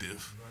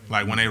perspective.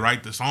 Like, when they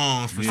write the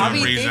songs, for some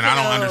reason, I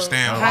don't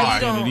understand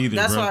why.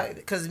 That's why,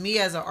 because me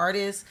as an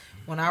artist,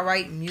 when I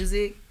write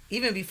music,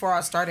 even before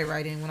I started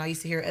writing, when I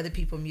used to hear other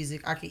people's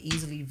music, I could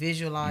easily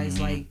visualize,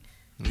 like,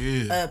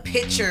 a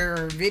picture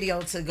or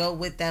video to go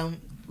with them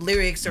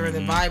lyrics or the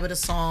vibe of the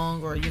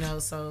song, or, you know,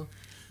 so...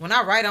 When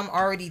I write, I'm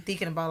already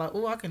thinking about like,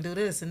 oh, I can do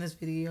this in this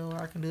video,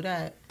 or I can do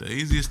that. The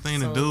easiest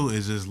thing to do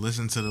is just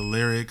listen to the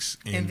lyrics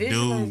and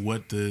do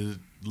what the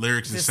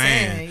lyrics is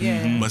saying.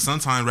 Yeah. But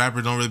sometimes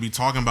rappers don't really be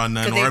talking about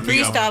nothing. Because they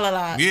freestyle a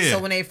lot. Yeah. So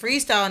when they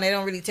freestyle and they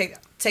don't really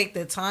take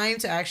the time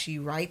to actually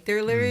write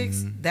their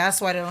lyrics, that's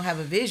why they don't have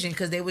a vision,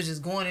 because they was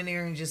just going in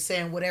there and just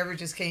saying whatever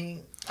just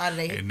came out of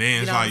their head. And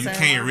then it's like you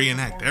can't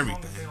reenact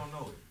everything.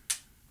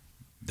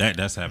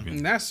 That's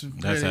happening. That's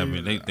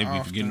happening. They be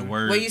forgetting the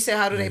words. Well, you said,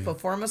 how do they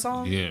perform a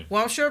song? Yeah.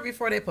 Well, I'm sure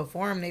before they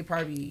perform, they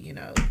probably, you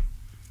know,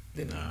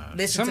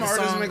 listen to the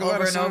artists song make a lot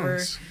over of and over.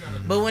 songs.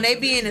 But when they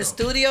be in the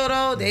studio,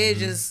 though, they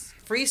just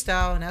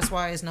freestyle, and that's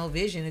why it's no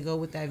vision to go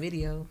with that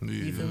video.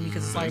 You feel me?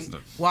 Because it's like,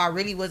 well, I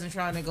really wasn't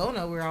trying to go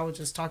nowhere. I was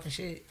just talking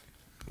shit.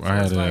 I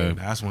had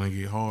that's when it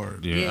get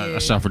hard. Yeah, I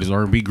shot for this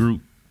R&B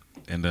group,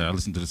 and I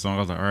listened to the song. I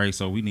was like, all right,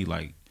 so we need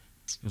like,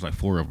 it was like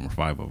 4 of them or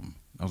 5 of them.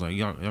 I was like,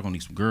 y'all gonna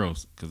need some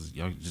girls, because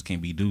y'all just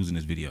can't be dudes in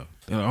this video.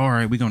 They're like, all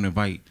right, we're gonna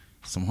invite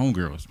some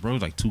homegirls. Bro, it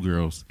was like 2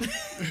 girls.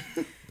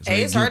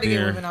 Hey, it's hard to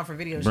get women off for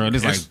video. Bro,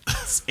 there's like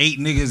 8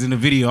 niggas in the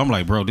video. I'm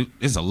like, bro, this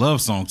is a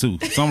love song too.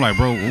 So I'm like,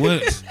 bro,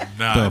 what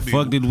the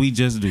fuck did we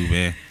just do,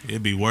 man?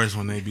 It'd be worse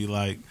when they be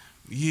like,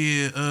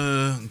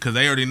 yeah, because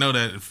they already know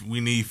that if we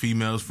need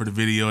females for the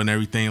video and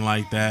everything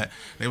like that.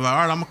 They be like, all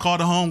right, I'm going to call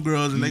the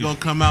homegirls and they going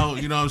to come out,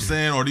 you know what I'm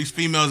saying? Or these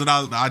females that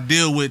I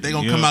deal with, they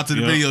going to come out to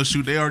the video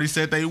shoot. They already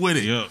said they with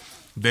it.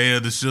 Day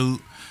of the shoot.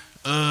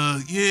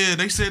 Yeah,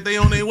 they said they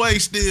on their way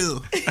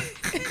still.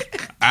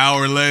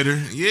 Hour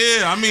later.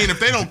 Yeah, I mean, if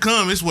they don't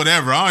come, it's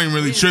whatever. I ain't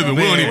really tripping.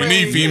 We don't even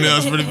need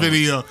females for the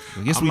video.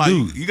 Yes, we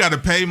do. You got to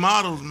pay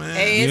models, man.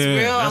 Hey, it's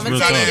real. I'm going to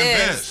tell you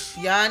this.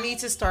 Y'all need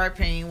to start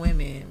paying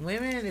women.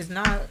 Women is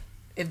not,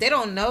 if they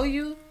don't know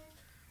you,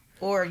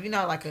 or, you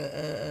know, like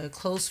a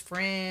close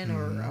friend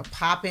or a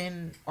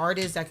popping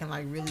artist that can,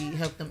 like, really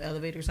help them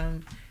elevate or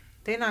something,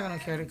 they're not going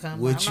to care to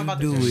come. What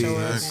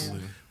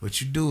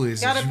you do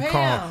is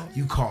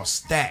you call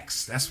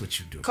stacks. That's what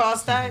you do. Call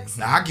stacks?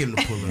 Nah, I give them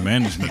the pull up.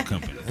 Management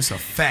company. That's a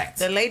fact.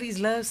 The ladies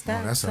love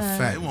stacks. Oh, that's a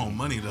fact. They want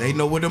money, though. They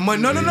know where the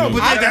money. No. But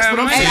that's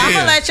what I'm saying. I'm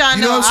going to let y'all know.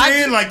 You know what I'm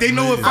saying? Like, they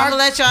know if I'm going to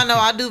let y'all know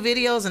I do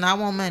videos and I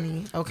want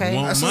money.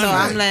 Okay? So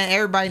I'm letting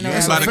everybody know.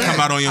 You about to come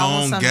out on your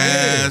own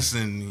gas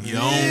and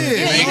your own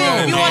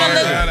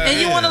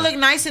you want to look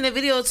nice in the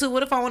video, too.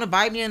 What if I want to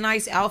buy me a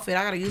nice outfit?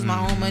 I got to use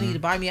my own money to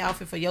buy me an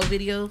outfit for your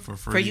video.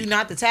 For you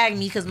not to tag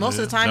me, because most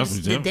of the time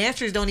the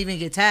dancers don't even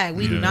get tagged.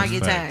 We do not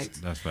get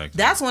tagged.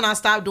 That's when I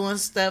stopped doing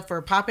stuff for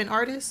popping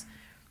artists.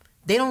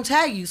 They don't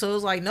tag you, so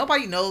it's like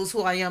nobody knows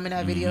who I am in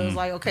that video. It's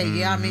like, okay,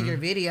 yeah, I'm in your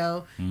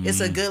video.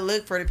 It's a good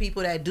look for the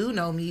people that do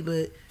know me,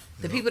 but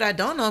the people that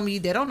don't know me,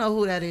 they don't know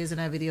who that is in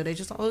that video. They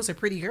just, oh, it's a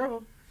pretty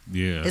girl.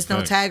 Yeah, it's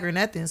no tag or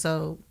nothing,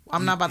 so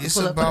I'm not about to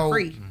pull up for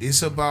free.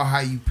 It's about how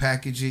you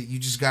package it. You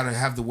just gotta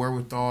have the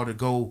wherewithal to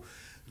go.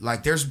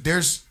 Like there's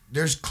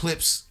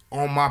clips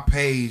on my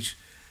page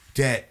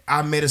that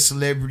I met a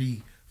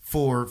celebrity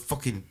for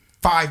fucking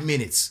 5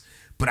 minutes,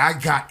 but I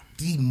got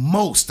the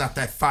most out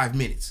that 5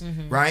 minutes,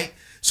 right?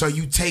 So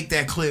you take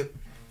that clip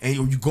and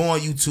you go on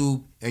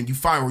YouTube and you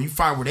find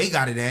where they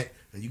got it at,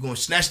 and you go and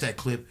snatch that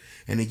clip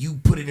and then you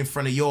put it in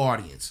front of your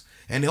audience,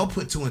 and they'll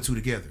put 2 and 2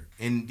 together.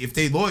 And if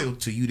they loyal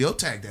to you, they'll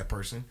tag that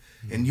person.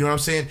 And you know what I'm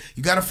saying?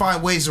 You got to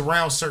find ways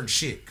around certain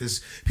shit,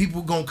 because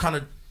people gonna kind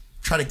of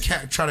try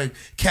to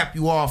cap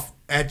you off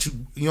at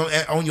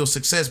on your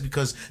success,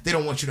 because they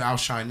don't want you to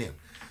outshine them.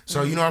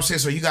 So you know what I'm saying?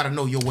 So you got to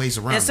know your ways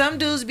around. And some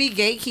dudes be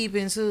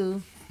gatekeeping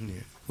too. Yeah.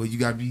 Well, you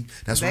got to be.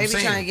 That's what I'm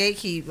saying. They be trying to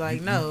gatekeep.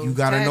 Like no. You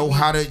got to know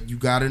how to. You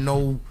got to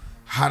know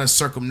how to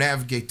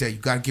circumnavigate that. You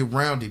got to get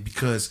around it,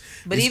 because.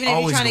 But even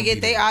if you're trying to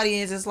get their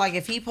audience, it's like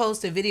if he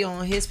posts a video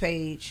on his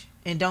page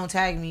and don't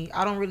tag me,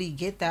 I don't really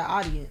get that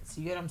audience.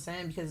 You get what I'm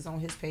saying? Because it's on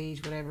his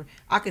page, whatever.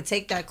 I could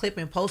take that clip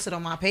and post it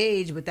on my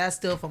page, but that's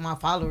still for my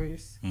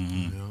followers.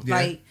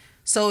 Like,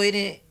 so it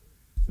didn't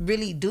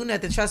really do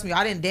nothing. Trust me,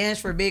 I didn't dance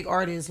for big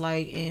artists,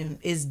 like, and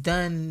it's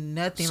done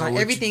nothing. So like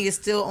everything is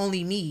still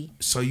only me.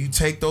 So you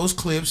take those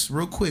clips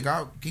real quick.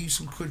 I'll give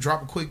you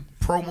drop a quick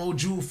promo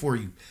jewel for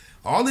you.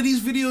 All of these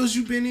videos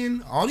you've been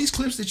in, all these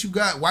clips that you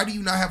got, why do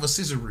you not have a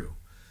scissor reel?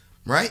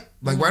 Right?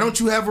 Like, why don't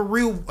you have a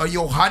reel of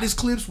your hottest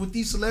clips with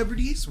these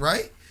celebrities,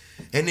 right?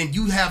 And then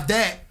you have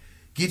that,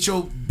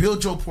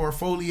 build your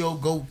portfolio.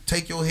 Go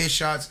take your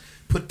headshots.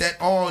 Put that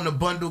all in a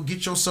bundle.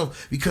 Get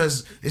yourself,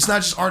 because it's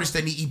not just artists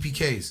that need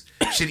EPKs.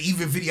 Shit,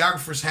 even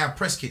videographers have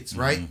press kits,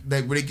 right?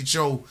 Where they can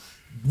show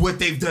what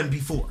they've done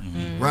before,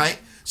 right?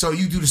 So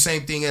you do the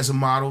same thing as a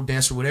model,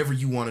 dancer, whatever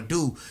you want to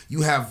do.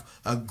 You have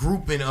a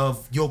grouping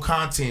of your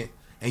content,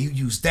 and you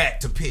use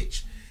that to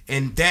pitch,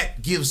 and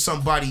that gives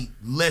somebody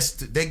less.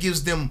 That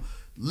gives them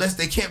less.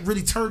 They can't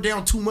really turn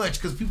down too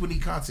much because people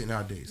need content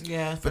nowadays.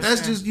 Yeah, but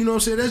that's just, you know what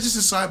I'm saying. That's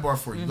just a sidebar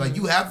for you. Like,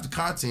 you have the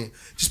content,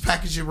 just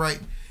package it right,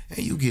 and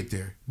you get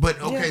there.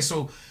 But okay,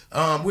 so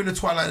we're in the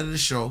twilight of the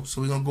show,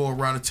 so we're gonna go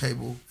around the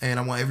table, and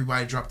I want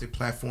everybody to drop their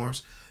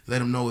platforms. Let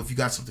them know if you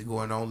got something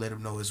going on. Let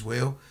them know as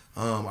well.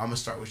 I'm gonna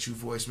start with you,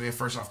 Voice, man.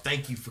 First off,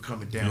 thank you for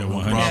coming down. Yeah,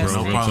 no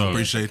problem.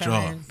 Appreciate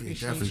y'all.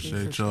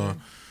 Appreciate y'all.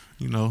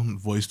 You know,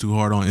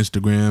 Voice2HARD on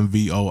Instagram.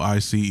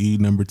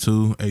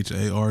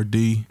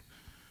 VOICE2HARD.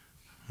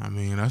 I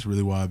mean, that's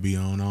really why I be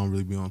on. I don't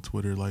really be on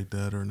Twitter like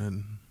that or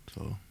nothing.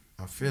 So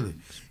I feel it.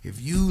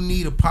 If you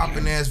need a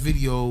popping ass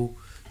video,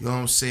 you know what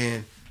I'm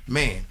saying,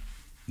 man.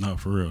 No,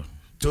 for real,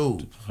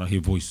 dude. I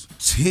hear Voice.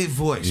 Hit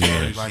Voice, yeah,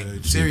 man. Like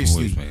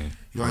seriously, Voice, man.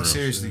 Like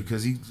seriously,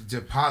 because he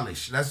just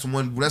polished. That's the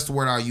one. That's the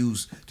word I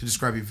use to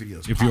describe your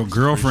videos. If your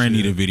girlfriend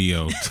need a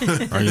video,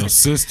 or your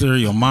sister,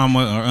 your mama,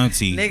 or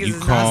auntie, niggas you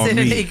call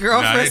me. You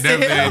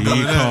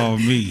call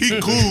me.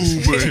 He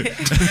cool, but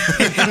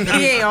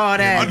he ain't all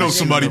that. I know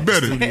somebody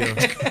better.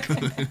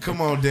 Come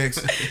on, Dex.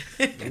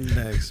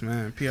 Dex,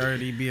 man.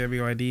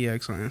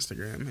 PRDBWYDX on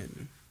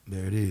Instagram.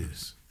 There it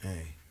is.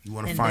 Hey. You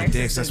want to And find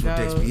Dex? That's where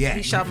Dex be at.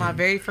 He shot my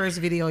very first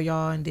video,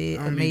 y'all, and did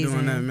I don't amazing. be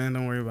doing that, man.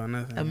 Don't worry about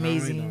nothing.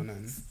 Amazing.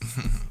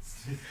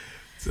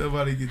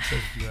 Somebody get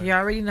touched. You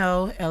already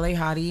know, LA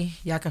Hottie.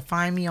 Y'all can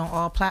find me on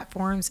all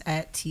platforms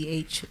at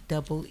THEE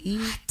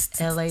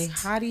LA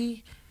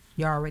Hottie.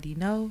 You already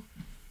know.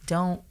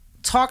 Don't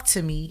talk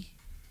to me,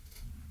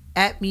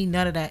 at me,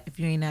 none of that if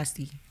you ain't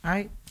nasty. All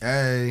right?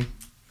 Hey.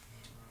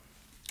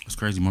 It's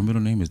crazy. My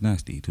middle name is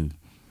Nasty, too.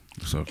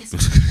 So.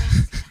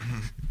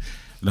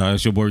 No,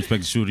 it's your boy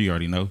Respect the Shooter. You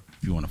already know.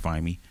 If you want to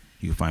find me,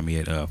 you can find me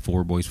at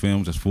Ford Boys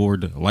Films. That's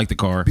Ford, like the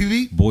car.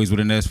 PV? Boys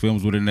with an S,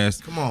 Films with an S.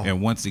 Come on.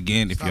 And once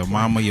again, if your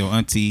mama, your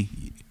auntie,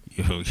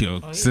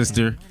 your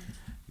sister,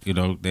 you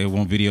know, they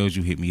want videos,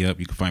 you hit me up.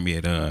 You can find me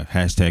at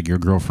hashtag your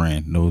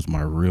girlfriend knows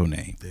my real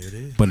name. There it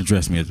is. But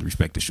address me as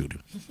Respect the Shooter.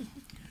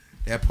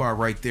 That part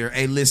right there.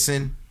 Hey,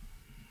 listen.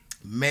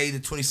 May the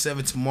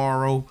 27th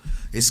tomorrow.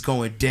 It's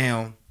going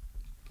down.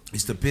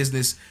 It's the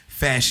Business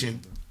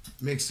Fashion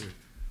Mixer.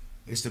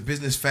 It's the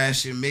Business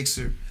Fashion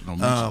Mixer.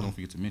 Don't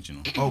forget to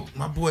mention them. Oh,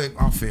 my boy,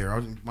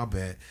 Offair. My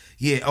bad.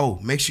 Yeah. Oh,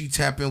 make sure you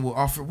tap in with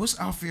Offair. What's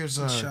Offair's?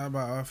 Shot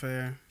by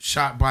Offair.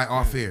 Shot by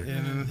Offair. Yeah,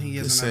 and then he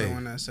has another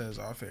one that says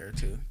Offair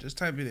too. Just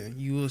type it in.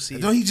 You will see.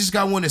 No, he just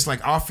got one that's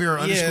like Offair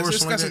underscore. Yeah, it's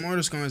something got like some that.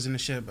 underscores in the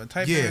shit. But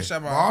type in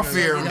Shot by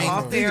Offair. I mean,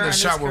 Offair think of the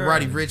shot with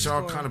Roddy Rich,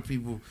 all kind of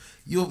people.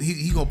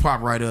 He gonna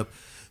pop right up.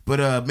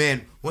 But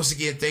man, once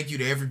again, thank you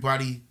to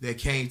everybody that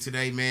came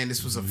today, man.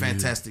 This was a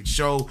fantastic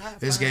show.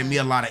 This gave me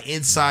a lot of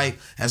insight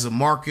as a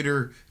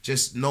marketer,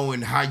 just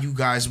knowing how you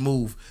guys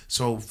move.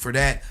 So for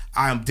that,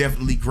 I am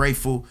definitely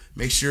grateful.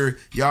 Make sure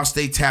y'all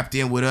stay tapped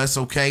in with us,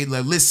 okay?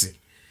 Now, listen,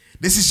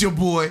 this is your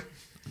boy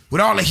with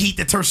all the heat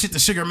that turns shit to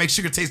sugar and makes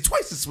sugar taste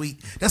twice as sweet.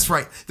 That's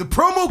right, the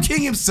promo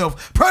king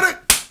himself,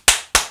 product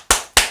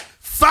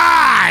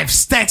 5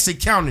 stacks and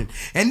counting.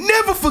 And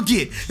never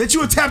forget that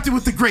you are tapped in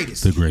with the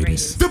greatest. The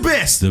greatest. The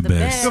best. The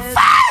best. The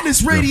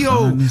finest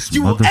radio finest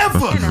you will ever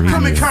motherfucking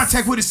come in radio.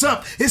 contact with. It's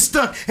up. It's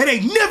stuck. It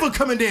ain't never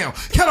coming down.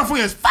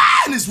 California's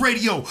finest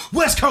radio.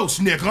 West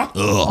Coast, nigga.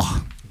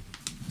 Ugh.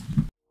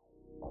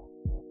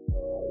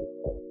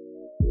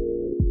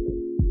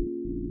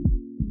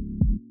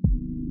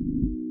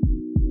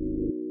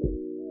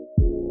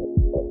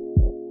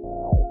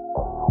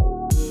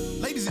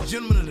 Ladies and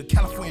gentlemen of the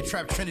California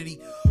Trap Trinity,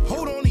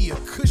 hold on to your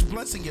Kush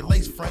blunts and your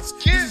lace fronts.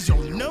 This is your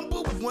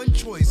 #1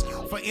 choice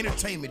for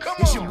entertainment.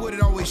 It's your boy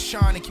that always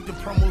shine and keep the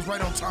promos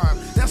right on time.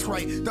 That's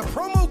right, the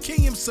promo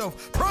king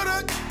himself.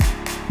 Product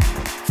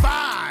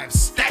 5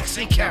 stacks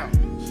and count.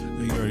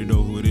 You already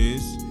know who it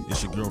is.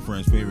 It's your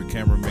girlfriend's favorite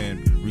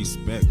cameraman,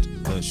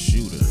 Respect the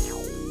Shooter.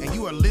 And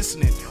you are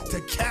listening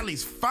to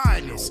Cali's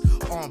finest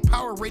on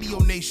Power Radio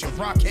Nation,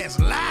 broadcast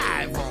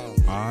live on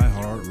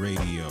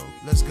iHeartRadio.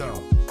 Let's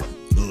go.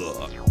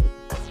 Ugh.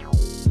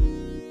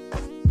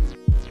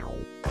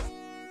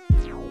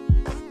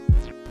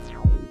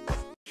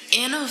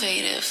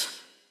 Innovative.